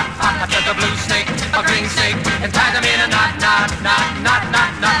 pot, pot, pot. I took a blue snake, a green snake, and tied them in a knot, knot, knot, knot,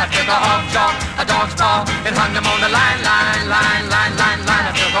 knot, knot. I took a hog jaw, a dog's paw, and hung them on the line, line, line, line, line, line.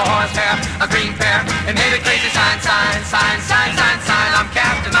 I took a horsehair, a green pear, and made a crazy sign, sign, sign, sign, sign, sign. I'm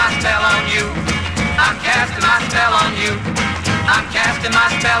casting my spell on you. I'm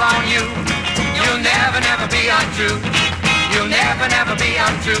untrue. You'll never, never be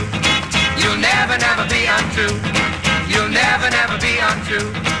untrue. You'll never, never be untrue. You'll never, never be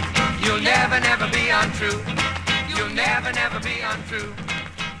untrue. You'll never, never be untrue. You'll never, never be untrue.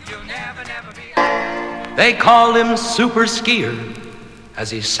 You'll never, never be untrue. They called him Super Skier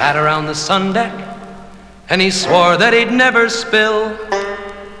as he sat around the sun deck, and he swore that he'd never spill.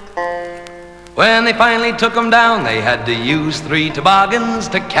 When they finally took him down, they had to use 3 toboggans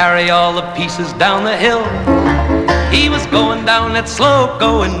to carry all the pieces down the hill. He was going down that slope,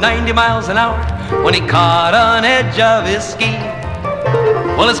 going 90 miles an hour, when he caught an edge of his ski.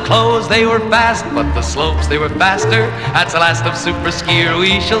 Well, his clothes, they were fast, but the slopes, they were faster. That's the last of Super Skier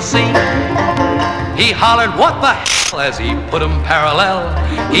we shall see. He hollered, "What the hell?" as he put him parallel.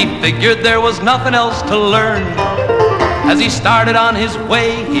 He figured there was nothing else to learn. As he started on his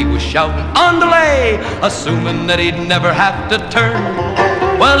way, he was shouting, "On delay," assuming that he'd never have to turn.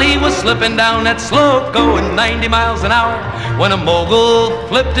 Well, he was slipping down that slope, going 90 miles an hour, when a mogul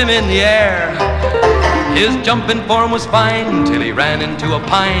flipped him in the air. His jumping form was fine until he ran into a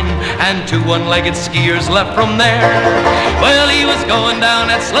pine, and 2 one-legged skiers left from there. Well, he was going down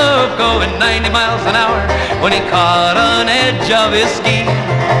that slope, going 90 miles an hour, when he caught an edge of his ski.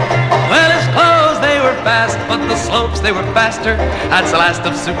 Well, his clothes, they were fast, but the slopes, they were faster. That's the last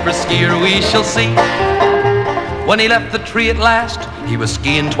of Super Skier we shall see. When he left the tree at last, he was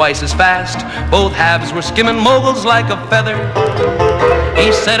skiing twice as fast. Both halves were skimming moguls like a feather.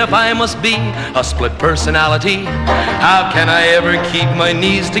 He said, "If I must be a split personality, how can I ever keep my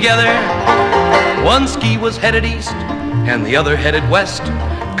knees together?" One ski was headed east and the other headed west,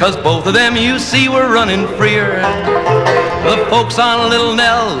 'cause both of them, you see, were running freer. The folks on Little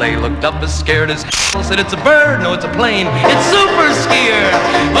Nell, they looked up as scared as hell, said, "It's a bird, no, it's a plane, it's Super Skier."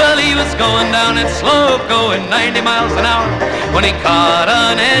 Well, he was going down that slope, going 90 miles an hour, when he caught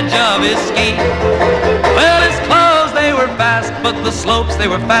an edge of his ski. Well, his clothes, they were fast, but the slopes, they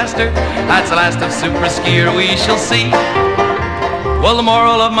were faster. That's the last of Super Skier we shall see. Well, the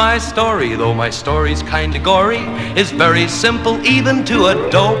moral of my story, though my story's kinda gory, is very simple even to a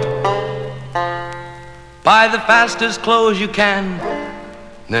dope. Buy the fastest clothes you can,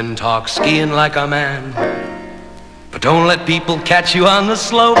 then talk skiing like a man. But don't let people catch you on the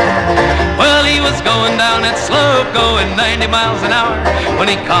slope. Well, he was going down that slope, going 90 miles an hour, when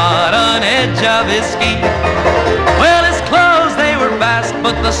he caught an edge of his ski. Well, his clothes, they were fast,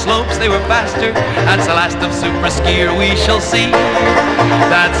 but the slopes, they were faster. That's the last of Super Skier we shall see.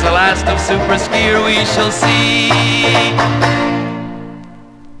 That's the last of Super Skier we shall see.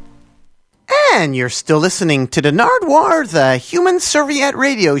 And you're still listening to the Nardwuar, the Human Serviette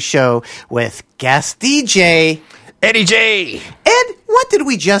Radio Show, with guest DJ Eddie J. Ed, what did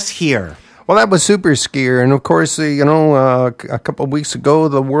we just hear? Well, that was Super Skier, and of course, a couple of weeks ago,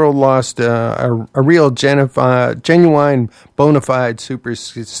 the world lost a real genuine, bona fide Super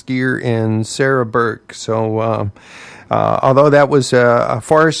Skier in Sarah Burke. So, although that was a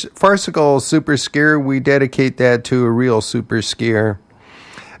farcical Super Skier, we dedicate that to a real Super Skier.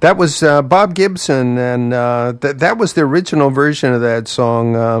 That was Bob Gibson, and that was the original version of that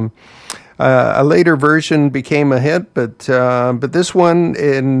song. A later version became a hit, but this one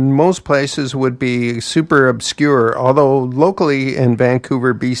in most places would be super obscure. Although locally in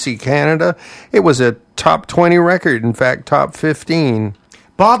Vancouver, BC, Canada, it was a top 20 record. In fact, top 15.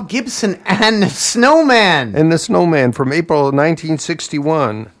 Bob Gibson and the Snowman. And the Snowman from April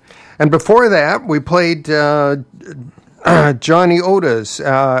 1961. And before that, we played Johnny Otis,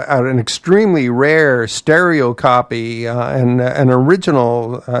 an extremely rare stereo copy, and an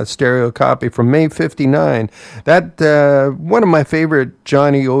original stereo copy from May '59. That one of my favorite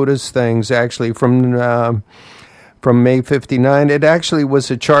Johnny Otis things, actually, from May '59. It actually was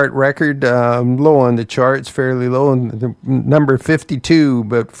a chart record, low on the charts, fairly low, number 52,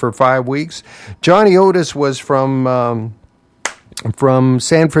 but for 5 weeks. Johnny Otis was from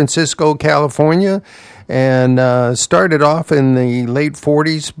San Francisco, California, and started off in the late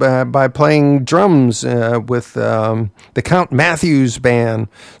 40s by playing drums with the Count Matthews Band.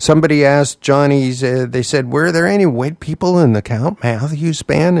 Somebody asked Johnny, they said, "Were there any white people in the Count Matthews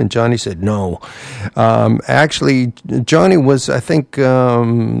Band?" And Johnny said, "No." Actually, Johnny was, I think,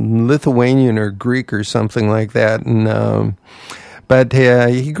 Lithuanian or Greek or something like that, and but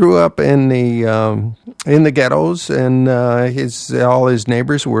he grew up in the ghettos, and all his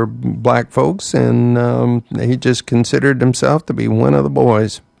neighbors were black folks, and he just considered himself to be one of the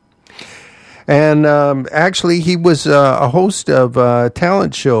boys. And actually, he was a host of a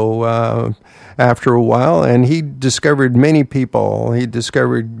talent show after a while, and he discovered many people. He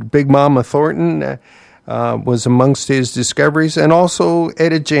discovered Big Mama Thornton, was amongst his discoveries, and also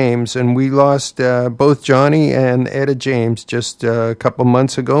Etta James. And we lost both Johnny and Etta James just a couple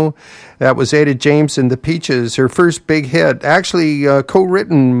months ago. That was Etta James and the Peaches, her first big hit, actually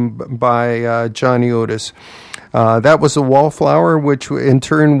co-written by Johnny Otis. That was The Wallflower, which in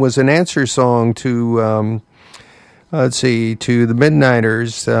turn was an answer song to, to the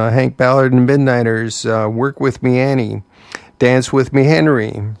Midnighters, Hank Ballard and Midnighters, Work With Me Annie, Dance With Me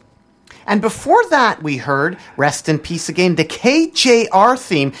Henry. And before that, we heard, rest in peace again, the KJR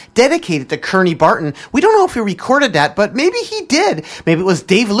theme dedicated to Kearney Barton. We don't know if he recorded that, but maybe he did. Maybe it was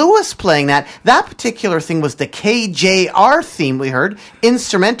Dave Lewis playing that. That particular thing was the KJR theme we heard,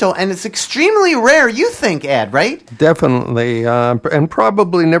 instrumental, and it's extremely rare, you think, Ed, right? Definitely, and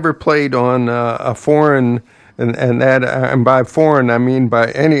probably never played on a foreign... And by foreign, I mean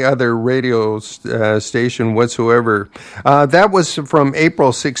by any other radio station whatsoever. That was from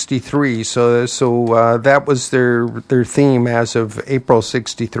April '63, so that was their theme as of April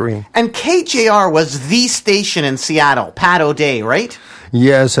 '63. And KJR was the station in Seattle, Pat O'Day, right?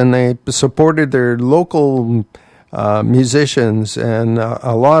 Yes, and they supported their local musicians, and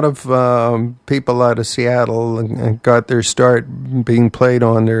a lot of people out of Seattle got their start being played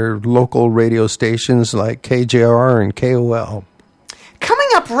on their local radio stations like KJR and KOL. Coming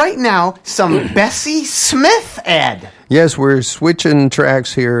up right now, some Bessie Smith, Ed. Yes, we're switching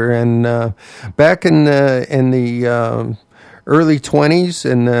tracks here, and back in the early 20s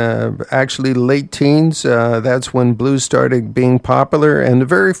and actually late teens, that's when blues started being popular, and the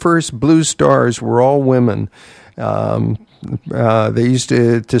very first blues stars were all women. They used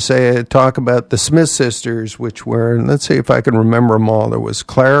to talk about the Smith sisters, which were, let's see if I can remember them all. There was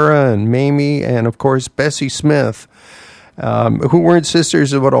Clara and Mamie and, of course, Bessie Smith, who weren't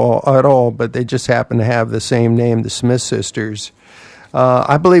sisters at all, but they just happened to have the same name, the Smith sisters.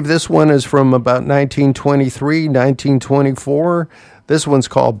 I believe this one is from about 1923, 1924. This one's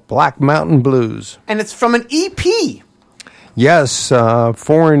called Black Mountain Blues. And it's from an EP. Yes,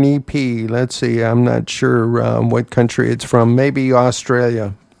 foreign EP. Let's see, I'm not sure what country it's from. Maybe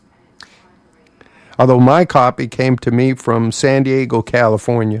Australia. Although my copy came to me from San Diego,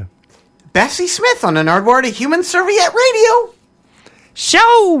 California. Bessie Smith on the Nardwuar, the Human Serviette Radio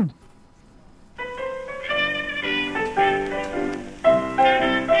Show!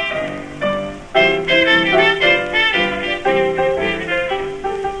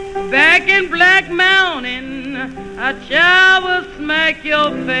 Back in Black Mountain, a child will smack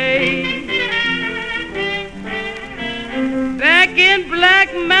your face. Back in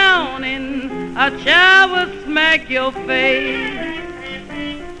Black Mountain, a child will smack your face.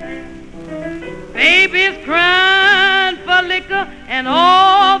 Baby's crying for liquor and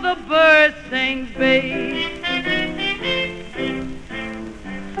all the birds sing bass.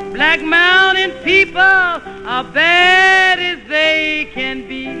 Black Mountain people are bad as they can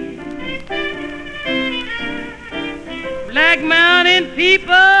be. Black Mountain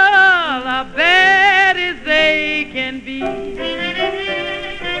people are bad as they can be.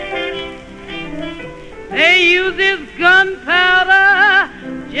 They use this gunpowder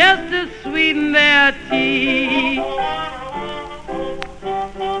just to sweeten their tea.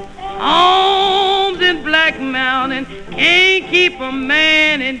 Homes in Black Mountain can't keep a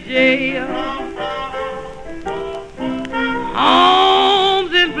man in jail.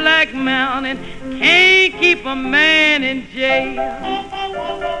 Homes in Black Mountain can't keep a man in jail.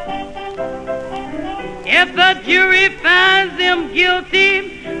 If the jury finds them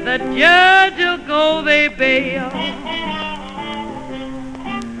guilty, the judge will go their bail.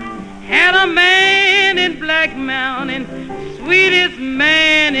 Had a man in Black Mountain, sweetest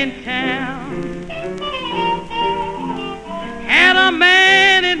man in town. Had a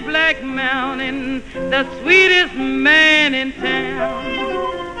man in Black Mountain, the sweetest man in town.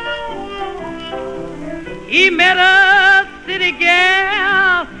 He met a city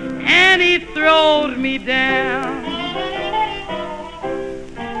gal and he throwed me down.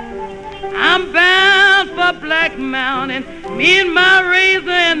 I'm bound for Black Mountain, me and my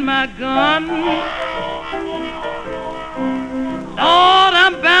razor and my gun. Lord,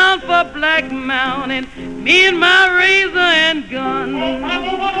 I'm bound for Black Mountain, me and my razor and gun.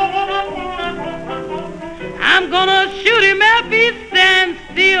 I'm gonna shoot him if he stands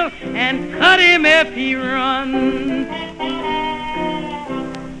still and cut him if he runs.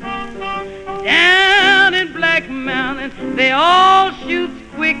 Down in Black Mountain, they all shoot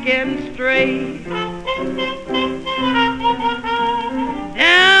quick and straight.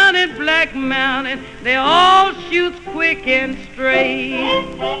 Down in Black Mountain, they all shoot quick and straight.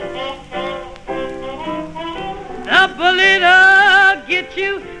 The bullet'll get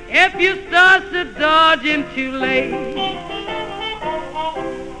you if you start to dodging too late.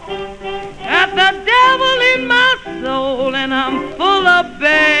 Got the devil in my soul and I'm full of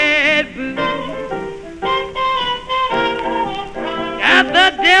bad blues. Got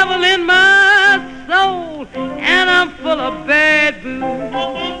the devil in my soul and I'm full of bad blues.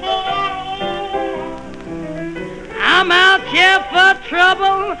 I'm out here for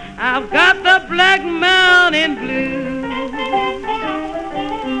trouble. I've got the Black Mountain Blues.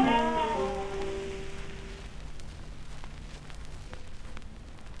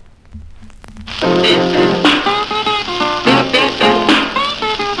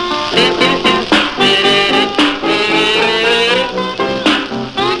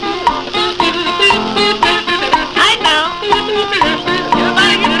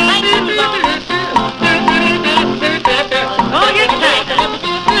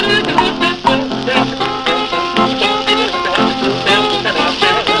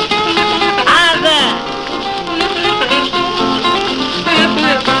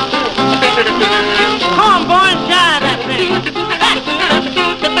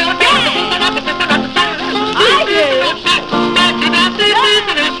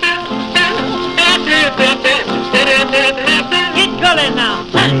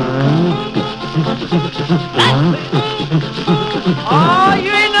 Oh,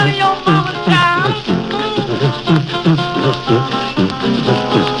 you ain't none of your mama's child.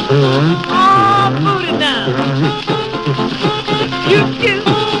 Oh, put it down. You cute.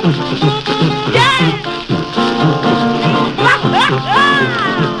 Yeah.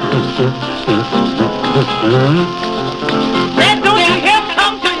 That don't you hear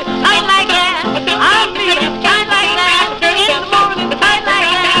come to you tight like that? I feel it tight like that. In the morning tight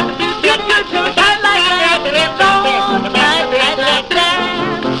like that. You good to me tight like that. Don't tight like that.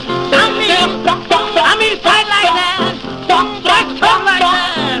 I mean tight like that. Like talk like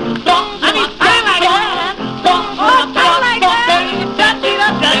that. I mean tight like that. Oh, tight like that. Tight like that.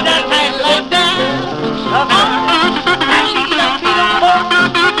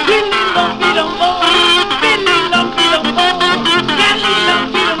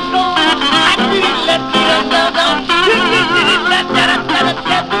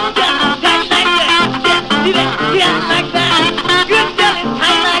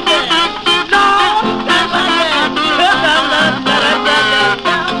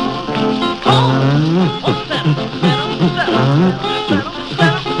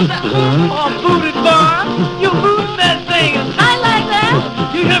 Oh, booty boy, you booty that thing is tight like that.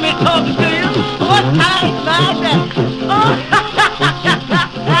 You hear me talking to you? Oh, tight like that. Oh,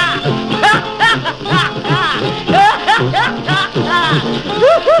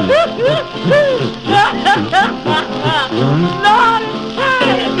 Lord,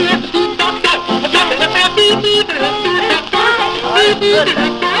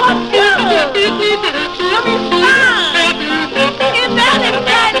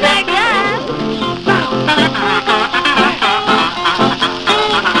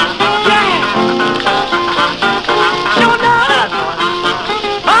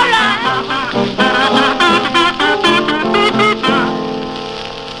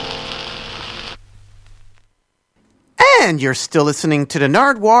 And you're still listening to the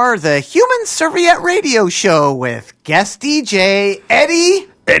Nardwuar, the Human Serviette Radio Show with guest DJ Eddie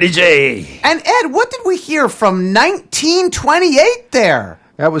J. And Ed, what did we hear from 1928 there?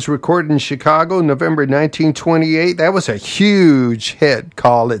 That was recorded in Chicago, November 1928. That was a huge hit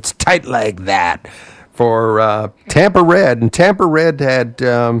called It's Tight Like That for Tampa Red. And Tampa Red had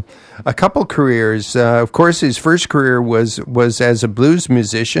a couple careers. Of course, his first career was as a blues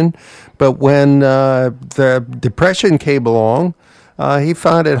musician. But when the Depression came along, he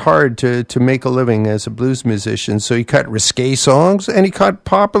found it hard to make a living as a blues musician. So he cut risque songs and he cut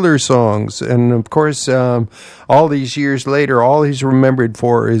popular songs. And, of course, all these years later, all he's remembered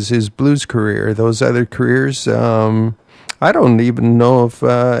for is his blues career. Those other careers, I don't even know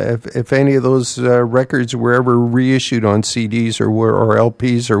if any of those records were ever reissued on CDs or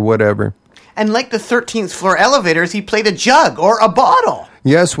LPs or whatever. And like the 13th Floor Elevators, he played a jug or a bottle.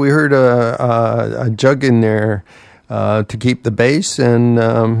 Yes, we heard a jug in there to keep the bass.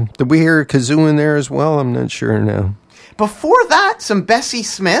 And did we hear a kazoo in there as well? I'm not sure now. Before that, some Bessie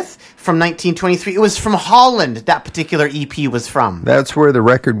Smith from 1923. It was from Holland, that particular EP was from. That's where the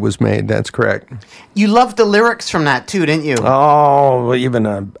record was made. That's correct. You loved the lyrics from that too, didn't you? Oh, even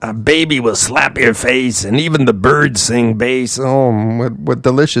a baby will slap your face, and even the birds sing bass. Oh, what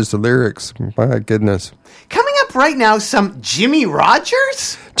delicious lyrics. My goodness. Coming up up right now some Jimmy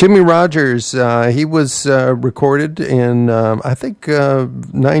Rogers? Jimmy Rogers, he was recorded in, I think,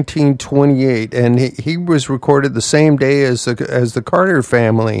 1928, and he was recorded the same day as the Carter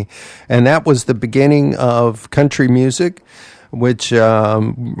Family, and that was the beginning of country music, which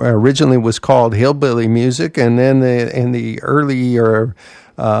originally was called hillbilly music, and then in the early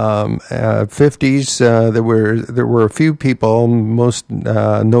 50s, there were a few people, most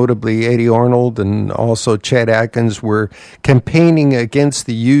notably Eddie Arnold and also Chet Atkins, were campaigning against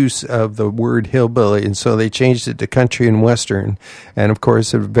the use of the word hillbilly, and so they changed it to country and western, and of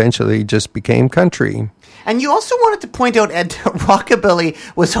course it eventually just became country. And you also wanted to point out, Ed, rockabilly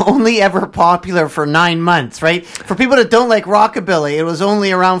was only ever popular for 9 months, right? For people that don't like rockabilly, it was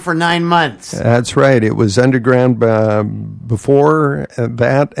only around for 9 months. That's right. It was underground before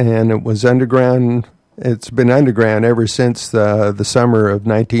that, and it was underground. It's been underground ever since the summer of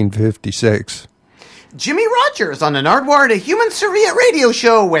 1956. Jimmy Rogers on the Nardwuar, the Human Serviette radio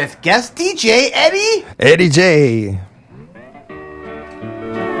show with guest DJ Eddie J.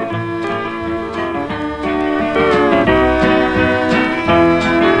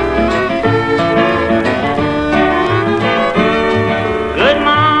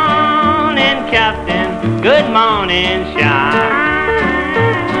 Good morning, Shine.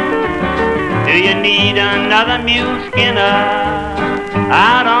 Do you need another mule skinner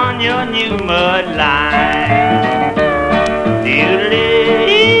out on your new mud line?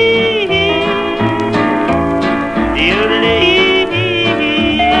 Doodle-dee,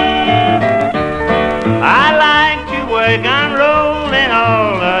 doodle-dee. I like to work on rolling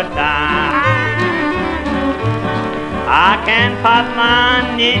all the time. I can pop my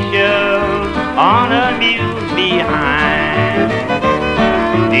initials on a mule's behind.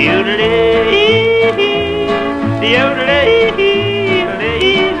 Doodle-dee, doodle-dee,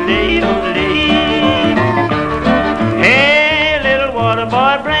 doodle-dee. Hey, little water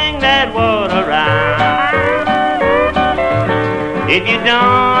boy, bring that water round. If you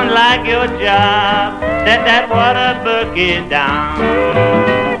don't like your job, set that water bucket down.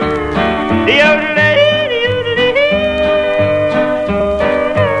 Doodle-dee.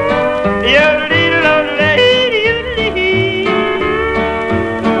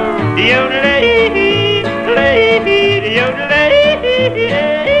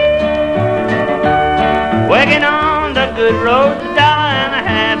 Working on the good road,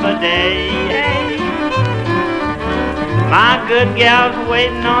 $1.50 a day. My good gal's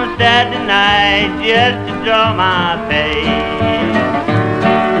waiting on Saturday night just to draw my pay.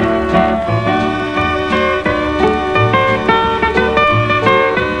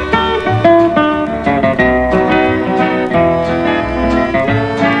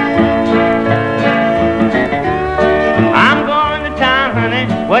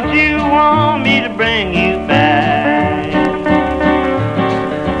 What you want me to bring you back?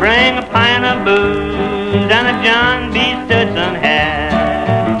 Bring a pint of booze and a John B. Stetson hat.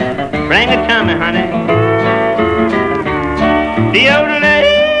 Bring a tummy, honey.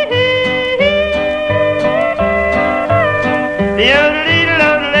 Deodorant, deodorant,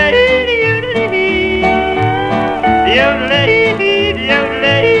 deodorant,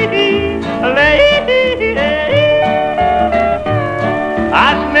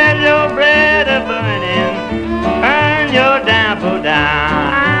 I smell your bread a burning, turn your damper down.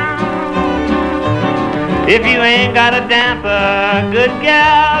 If you ain't got a damper, good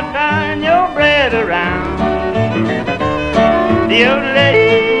gal, turn your bread around.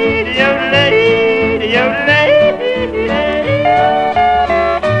 Deodorant, deodorant, deodorant.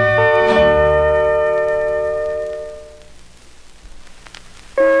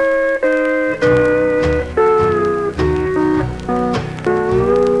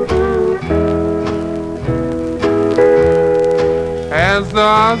 As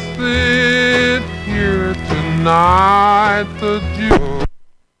I sit here tonight, the Jew.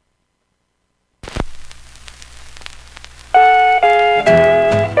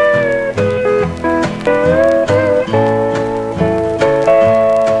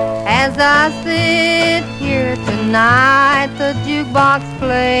 As I sit here tonight, the jukebox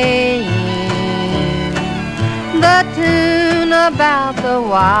playing the tune about the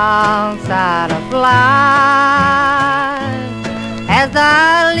wild side of life. As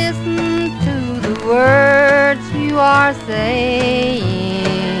I listen to the words you are saying,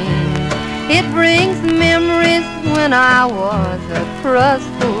 it brings memories when I was a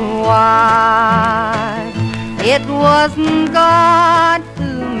trustful wife. It wasn't God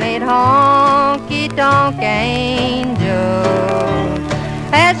who made honky-tonk angels,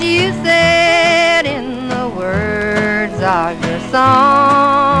 as you said in the words of your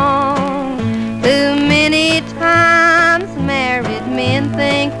song. Too many times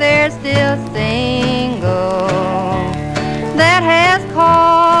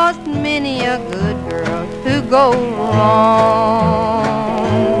go wrong.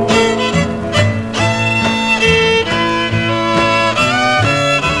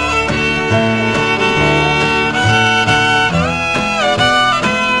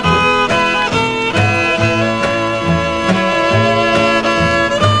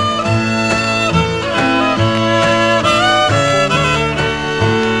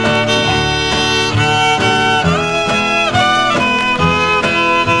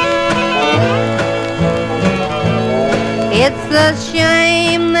 It's a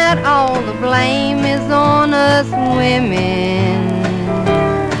shame that all the blame is on us women.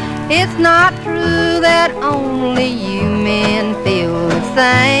 It's not true that only you men feel the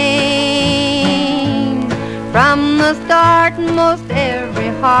same. From the start, most every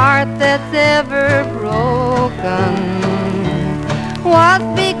heart that's ever broken was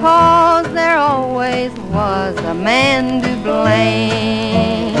because there always was a man to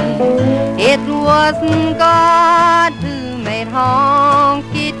blame. It wasn't God who made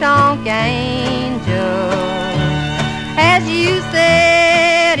honky-tonk angels, as you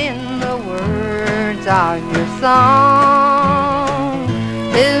said in the words of your song.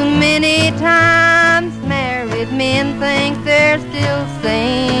 Too many times married men think they're still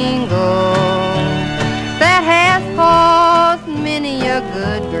single. That has caused many a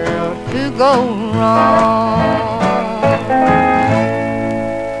good girl to go wrong.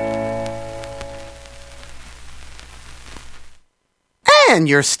 And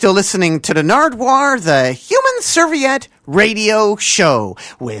you're still listening to the Nardwuar, the Human Serviette Radio Show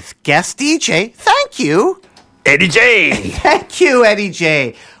with guest DJ. Thank you, Eddie J. Thank you, Eddie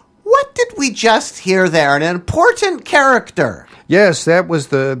J. What did we just hear there? An important character. Yes, that was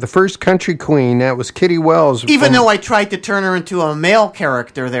the first country queen. That was Kitty Wells. Even though I tried to turn her into a male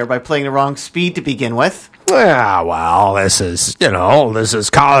character there by playing the wrong speed to begin with. Yeah, well, this is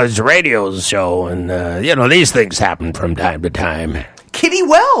college radio's show, and, these things happen from time to time. Kitty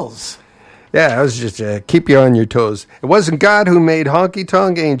Wells. Yeah, I was just keep you on your toes. It wasn't God who made Honky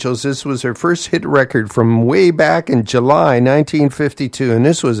Tonk Angels. This was her first hit record from way back in July 1952, and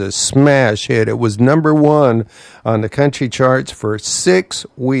this was a smash hit. It was number one on the country charts for 6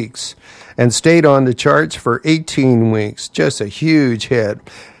 weeks and stayed on the charts for 18 weeks. Just a huge hit.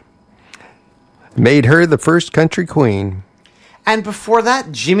 Made her the first country queen. And before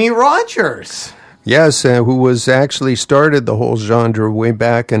that, Jimmy Rogers. Yes, who was actually started the whole genre way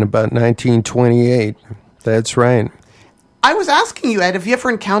back in about 1928. That's right. I was asking you, Ed, have you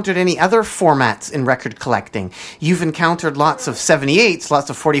ever encountered any other formats in record collecting? You've encountered lots of 78s, lots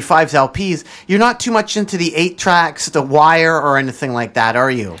of 45s, LPs. You're not too much into the 8-tracks, the wire, or anything like that,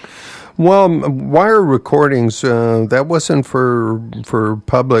 are you? Well, wire recordings, that wasn't for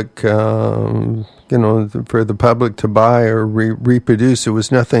public, for the public to buy or reproduce. It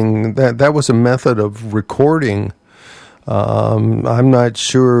was nothing, that was a method of recording. I'm not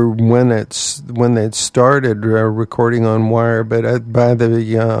sure when it started recording on wire, but by the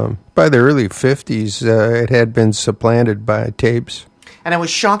early 50s, it had been supplanted by tapes. And I was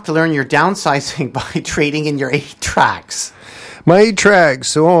shocked to learn you're downsizing by trading in your 8 tracks. My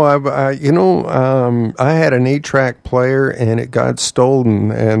 8-tracks. I had an 8-track player, and it got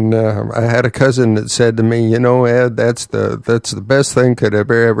stolen. And I had a cousin that said to me, Ed, that's the best thing could have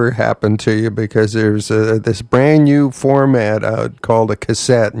ever happened to you, because there's this brand new format out called a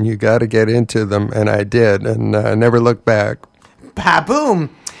cassette, and you got to get into them. And I did, and I never looked back. Ba-boom.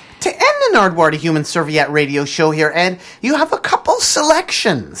 To end the Nardwuar, the Human Serviette Radio Show here, Ed, you have a couple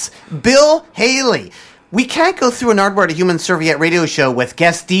selections. Bill Haley. We can't go through a Nardwuar, the Human Serviette Radio Show with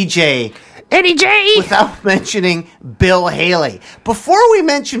guest DJ Eddie J. without mentioning Bill Haley. Before we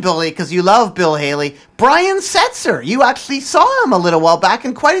mention Bill Haley, because you love Bill Haley, Brian Setzer. You actually saw him a little while back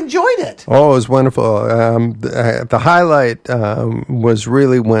and quite enjoyed it. Oh, it was wonderful. The highlight was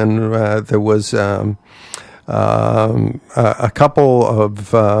really when there was a couple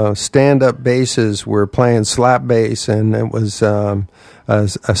of stand-up basses were playing slap bass, and it was a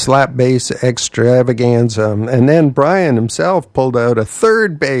slap bass extravaganza. And then Brian himself pulled out a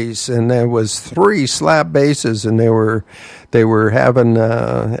third bass, and there was 3 slap basses, and they were having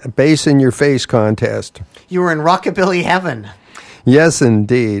a bass in your face contest. You were in rockabilly heaven. Yes,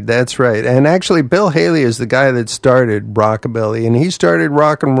 indeed. That's right. And actually, Bill Haley is the guy that started rockabilly, and he started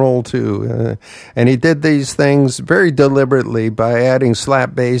rock and roll, too. And he did these things very deliberately by adding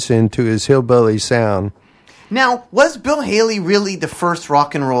slap bass into his hillbilly sound. Now, was Bill Haley really the first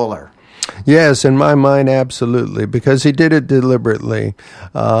rock and roller? Yes, in my mind, absolutely, because he did it deliberately.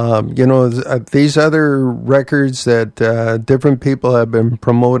 These other records that different people have been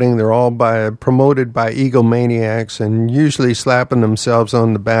promoting, they're all promoted by egomaniacs and usually slapping themselves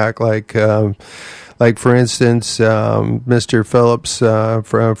on the back like Like, for instance, Mr. Phillips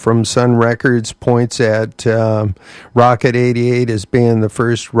from Sun Records points at Rocket 88 as being the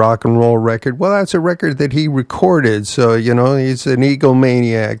first rock and roll record. Well, that's a record that he recorded, so, he's an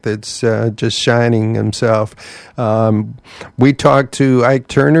egomaniac that's just shining himself. We talked to Ike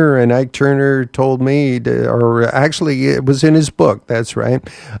Turner, and Ike Turner told me, actually, it was in his book, that's right.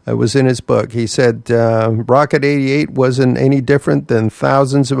 It was in his book. He said Rocket 88 wasn't any different than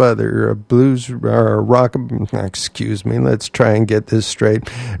thousands of other blues rock, excuse me, let's try and get this straight,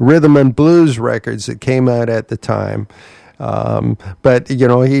 rhythm and blues records that came out at the time. But,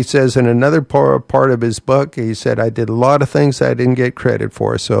 he says in another part of his book, he said, I did a lot of things I didn't get credit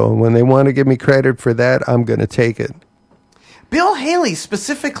for. So when they want to give me credit for that, I'm going to take it. Bill Haley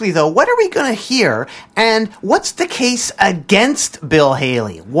specifically, though, what are we going to hear? And what's the case against Bill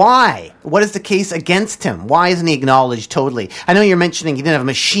Haley? Why? What is the case against him? Why isn't he acknowledged totally? I know you're mentioning he didn't have a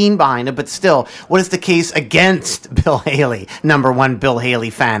machine behind him, but still, what is the case against Bill Haley? Number one Bill Haley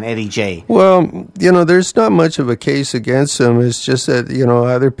fan, Eddie J. Well, there's not much of a case against him. It's just that,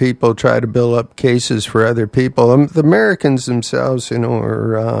 other people try to build up cases for other people. The Americans themselves,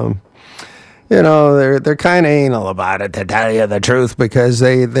 are... they're kind of anal about it, to tell you the truth, because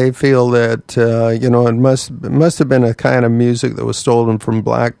they feel that, it must have been a kind of music that was stolen from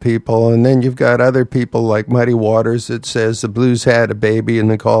black people. And then you've got other people like Muddy Waters that says the blues had a baby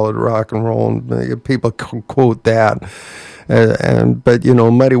and they call it rock and roll. And people quote that. But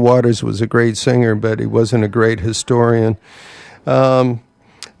Muddy Waters was a great singer, but he wasn't a great historian.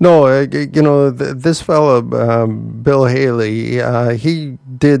 No, this fellow, Bill Haley, he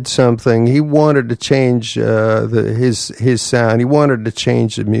did something. He wanted to change his sound. He wanted to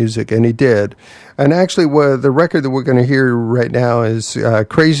change the music, and he did. And actually, the record that we're going to hear right now is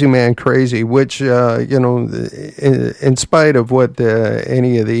Crazy Man Crazy, which, in spite of what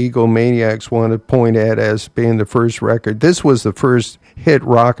any of the egomaniacs want to point at as being the first record, this was the first hit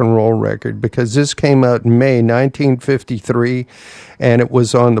rock and roll record, because this came out in May 1953, and it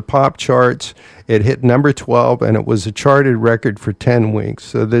was on the pop charts. It hit number 12, and it was a charted record for 10 weeks.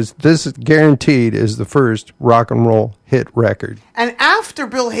 So this guaranteed is the first rock and roll hit record. And after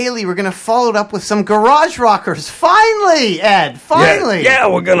Bill Haley, we're going to follow it up with some garage rockers. Finally, Ed, finally. Yeah,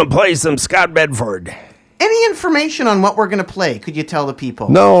 we're going to play some Scott Bedford. Any information on what we're going to play? Could you tell the people?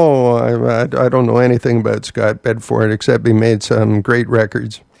 No, I don't know anything about Scott Bedford, except he made some great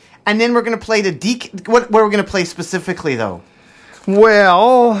records. And then we're going to play what we're going to play specifically, though?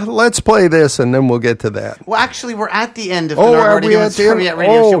 Well, let's play this, and then we'll get to that. Well, actually, we're at the end of the Nardwuar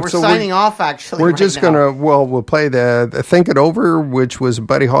Radio Show. We're signing off, actually. We're just going to, we'll play the Think It Over, which was a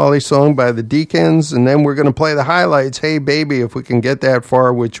Buddy Holly song by the Deacons, and then we're going to play the highlights, Hey Baby, if we can get that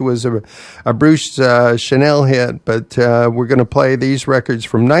far, which was a Bruce Chanel hit, but we're going to play these records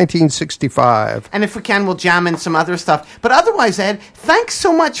from 1965. And if we can, we'll jam in some other stuff. But otherwise, Ed, thanks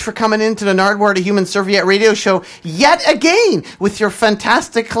so much for coming into the Nardwuar to Human Serviette Radio Show yet again with your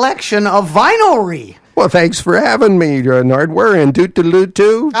fantastic collection of vinylry. Well, thanks for having me, Nardwuar, and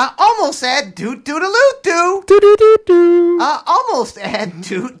doot-de-loot-doo. Almost Ed, doot-doot-a-loot-doo. Doot-doot-doo. Almost Ed,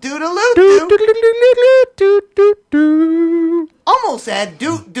 doot-doot-a-loot-doo. Doot-doot-a-loot-doo. Almost Ed,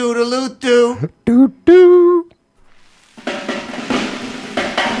 doot-doot-a-loot-doo. Doot-doo.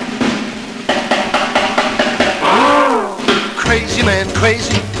 Crazy man,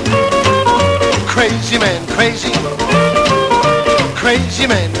 crazy. Crazy man, crazy. Crazy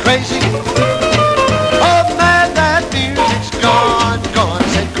man, crazy. Oh man, that music's gone, gone.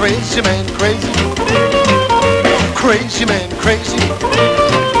 Said crazy man, crazy. Crazy man, crazy.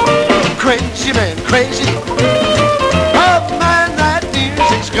 Crazy man, crazy. Oh man, that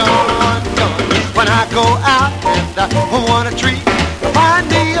music's gone, gone. When I go out and I want a treat, find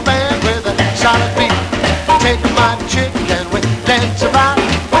me a band with a solid beat. Take my chick and we dance about.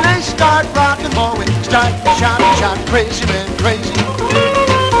 When they start rocking, boy, we start to shout, shout. Crazy man, crazy.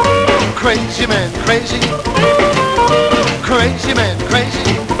 Crazy man, crazy. Crazy man,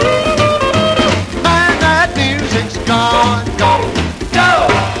 crazy. Man, that music's gone, gone. Go,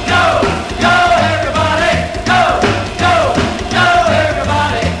 go, go, everybody. Go, go, go,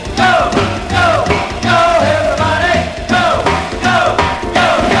 everybody. Go, go, go, everybody. Go, go,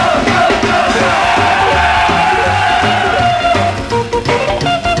 go, go, go, go.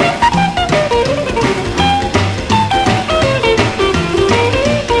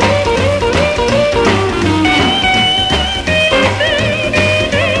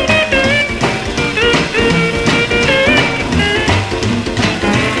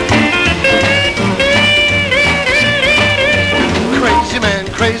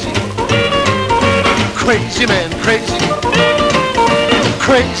 Crazy man, crazy.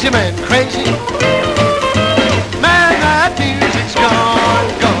 crazy man, crazy. Man, that music's gone,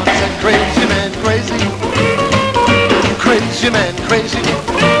 gone. I said crazy man, crazy. Crazy man, crazy.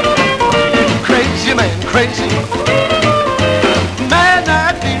 Crazy man, crazy. Man,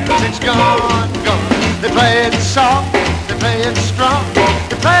 that music's gone, gone. They play it soft, they play it strong, they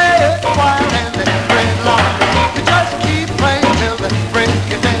play it wild and they play it long. They just keep playing till the break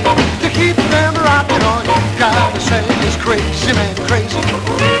of day. To keep them rocking, all you gotta say is crazy man, crazy.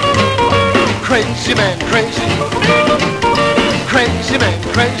 Crazy man, crazy. Crazy man,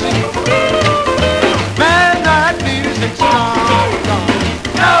 crazy. Man, that music's gone, gone.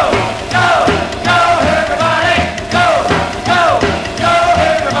 Go, go, go, everybody. Go, go, go,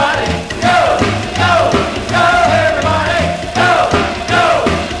 everybody. Go, go, go, everybody. Go, go,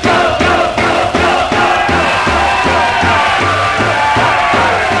 go, go, go, go, go.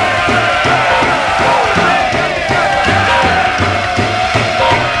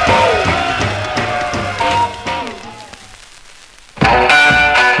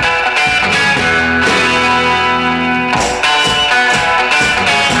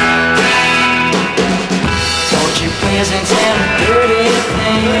 Don't you present and dirty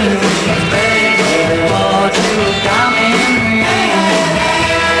things, baby, what you diamond ring.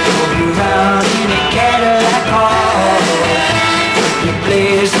 Drove you round in a Cadillac car, you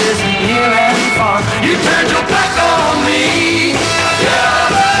places near and far. You turned your back on me, yeah,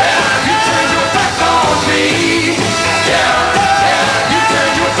 yeah. You turned your back on me, yeah, yeah. You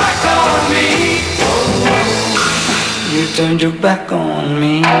turned your back on me. You turned your back on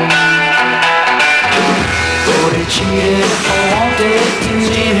me. But I cheated, I wanted to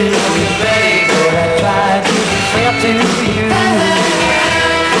cheat on you, baby. But I tried to be fair to you,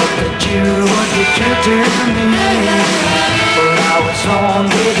 but you would be true to me. But I was wrong,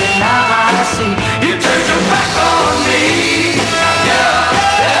 baby, now I see. You turned your back on me, yeah, yeah.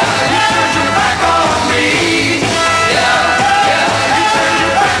 You turned your back on me, yeah, yeah. You turned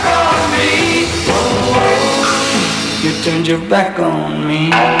your back on me, oh, oh. You turned your back on me.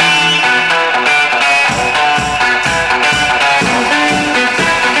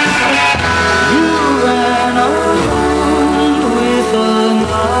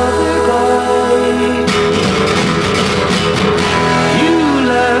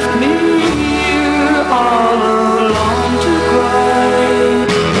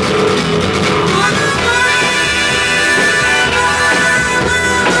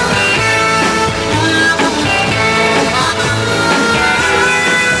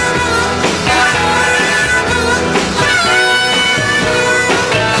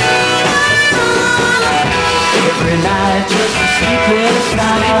 Every night, just a sleepless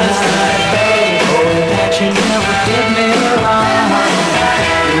night, babe. Oh, that you never did me wrong.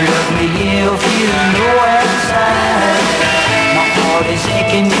 You left me here, feeling nowhere inside. My heart is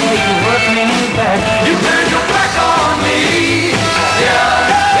aching, yeah, you hurt me back. You turned your back on me, yeah,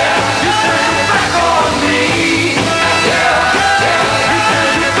 yeah. You turned your back on me, yeah, yeah. You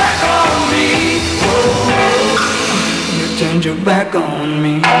turned your back on me, oh. You turned your back on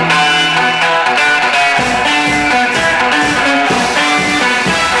me.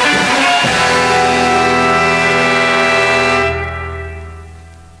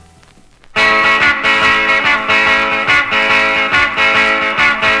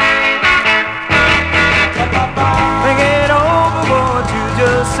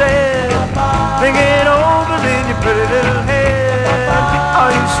 Think it over in your pretty little head.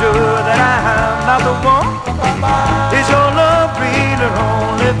 Are you sure that I'm not the one? Is your love real or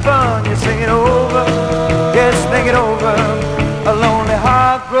only fun? You sing it over, yes, think it over. A lonely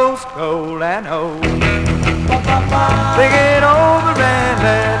heart grows cold and old. Think it over and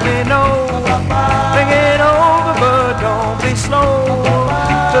let me know. Think it over, but don't be slow.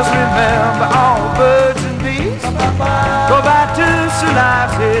 Just remember all birds and bees go back to some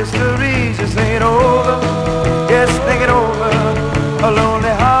life's history. Just think it over, yes, think it over. A lonely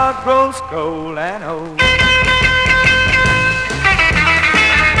heart grows cold and old.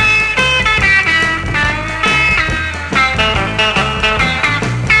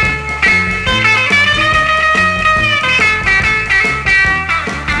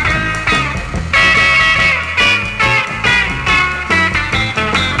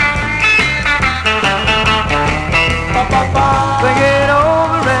 Think it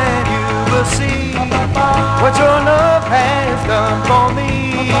over and you will see what your love has done for me.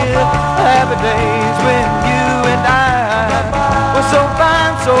 Happy days when you and I were so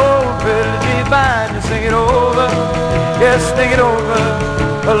fine, so pretty divine. Just think it over, yes, think it over.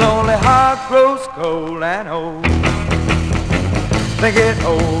 A lonely heart grows cold and old. Think it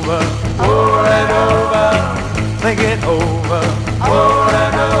over, over and over. think it over, over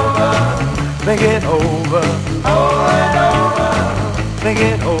and over. Think it over, over and over. Think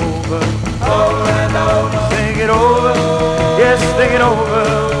it over, over and over. Think it over, yes, think it over.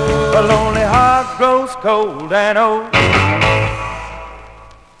 A lonely heart grows cold and old.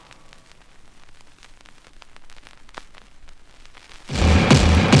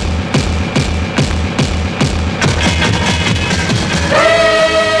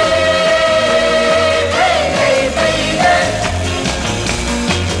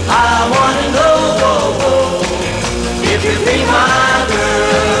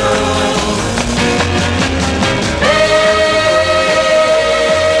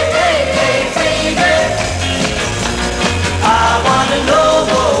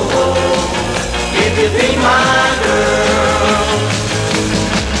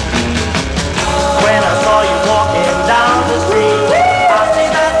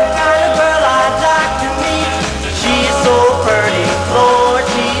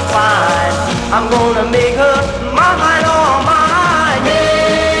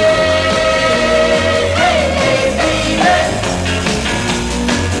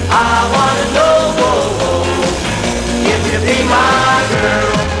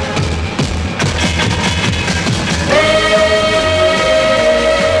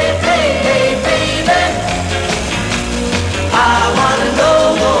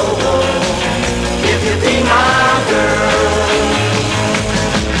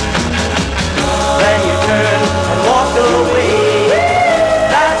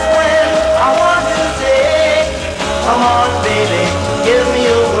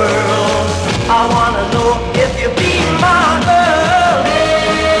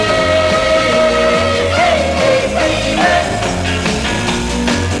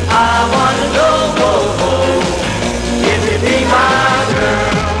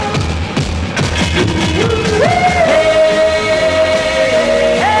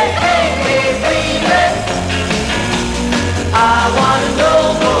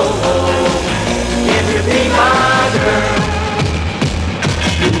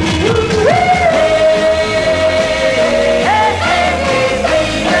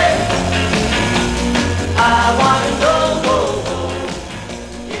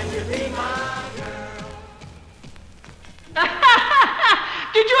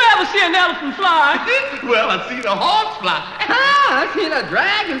 Well, I seen a horse fly. I seen a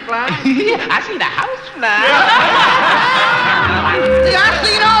dragonfly. I seen a house fly. See, I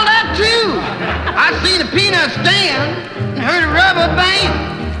seen all that too. I seen a peanut stand and heard a rubber band.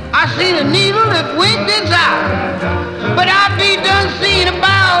 I seen a needle that winked its eye. But I be done seeing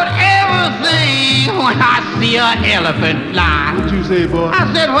about everything when I see an elephant fly. What you say, boy? I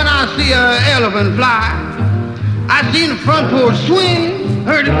said when I see an elephant fly. I seen the front porch swing,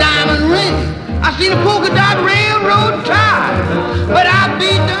 heard a diamond ring. I seen a polka dot railroad tie. But I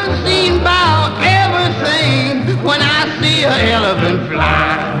be done seeing about everything when I see an elephant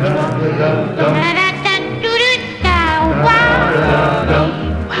fly.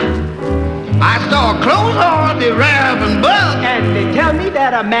 I saw a clothes horse, the raven buck. And they tell me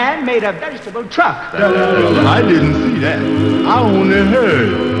that a man made a vegetable truck. I didn't see that. I only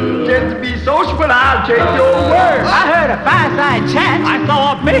heard. Just to be sociable, I'll take your word. I heard a fireside chat. I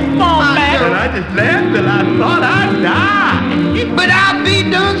saw a baseball bat. And I just laughed and I thought I'd die. But I be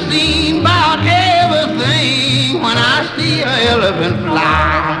done seen about everything when I see an elephant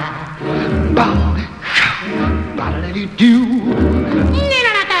fly.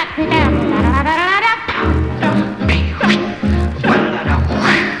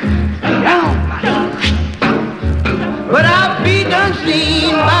 But I be done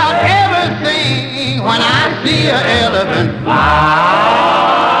seen about everything when I see an elephant fly.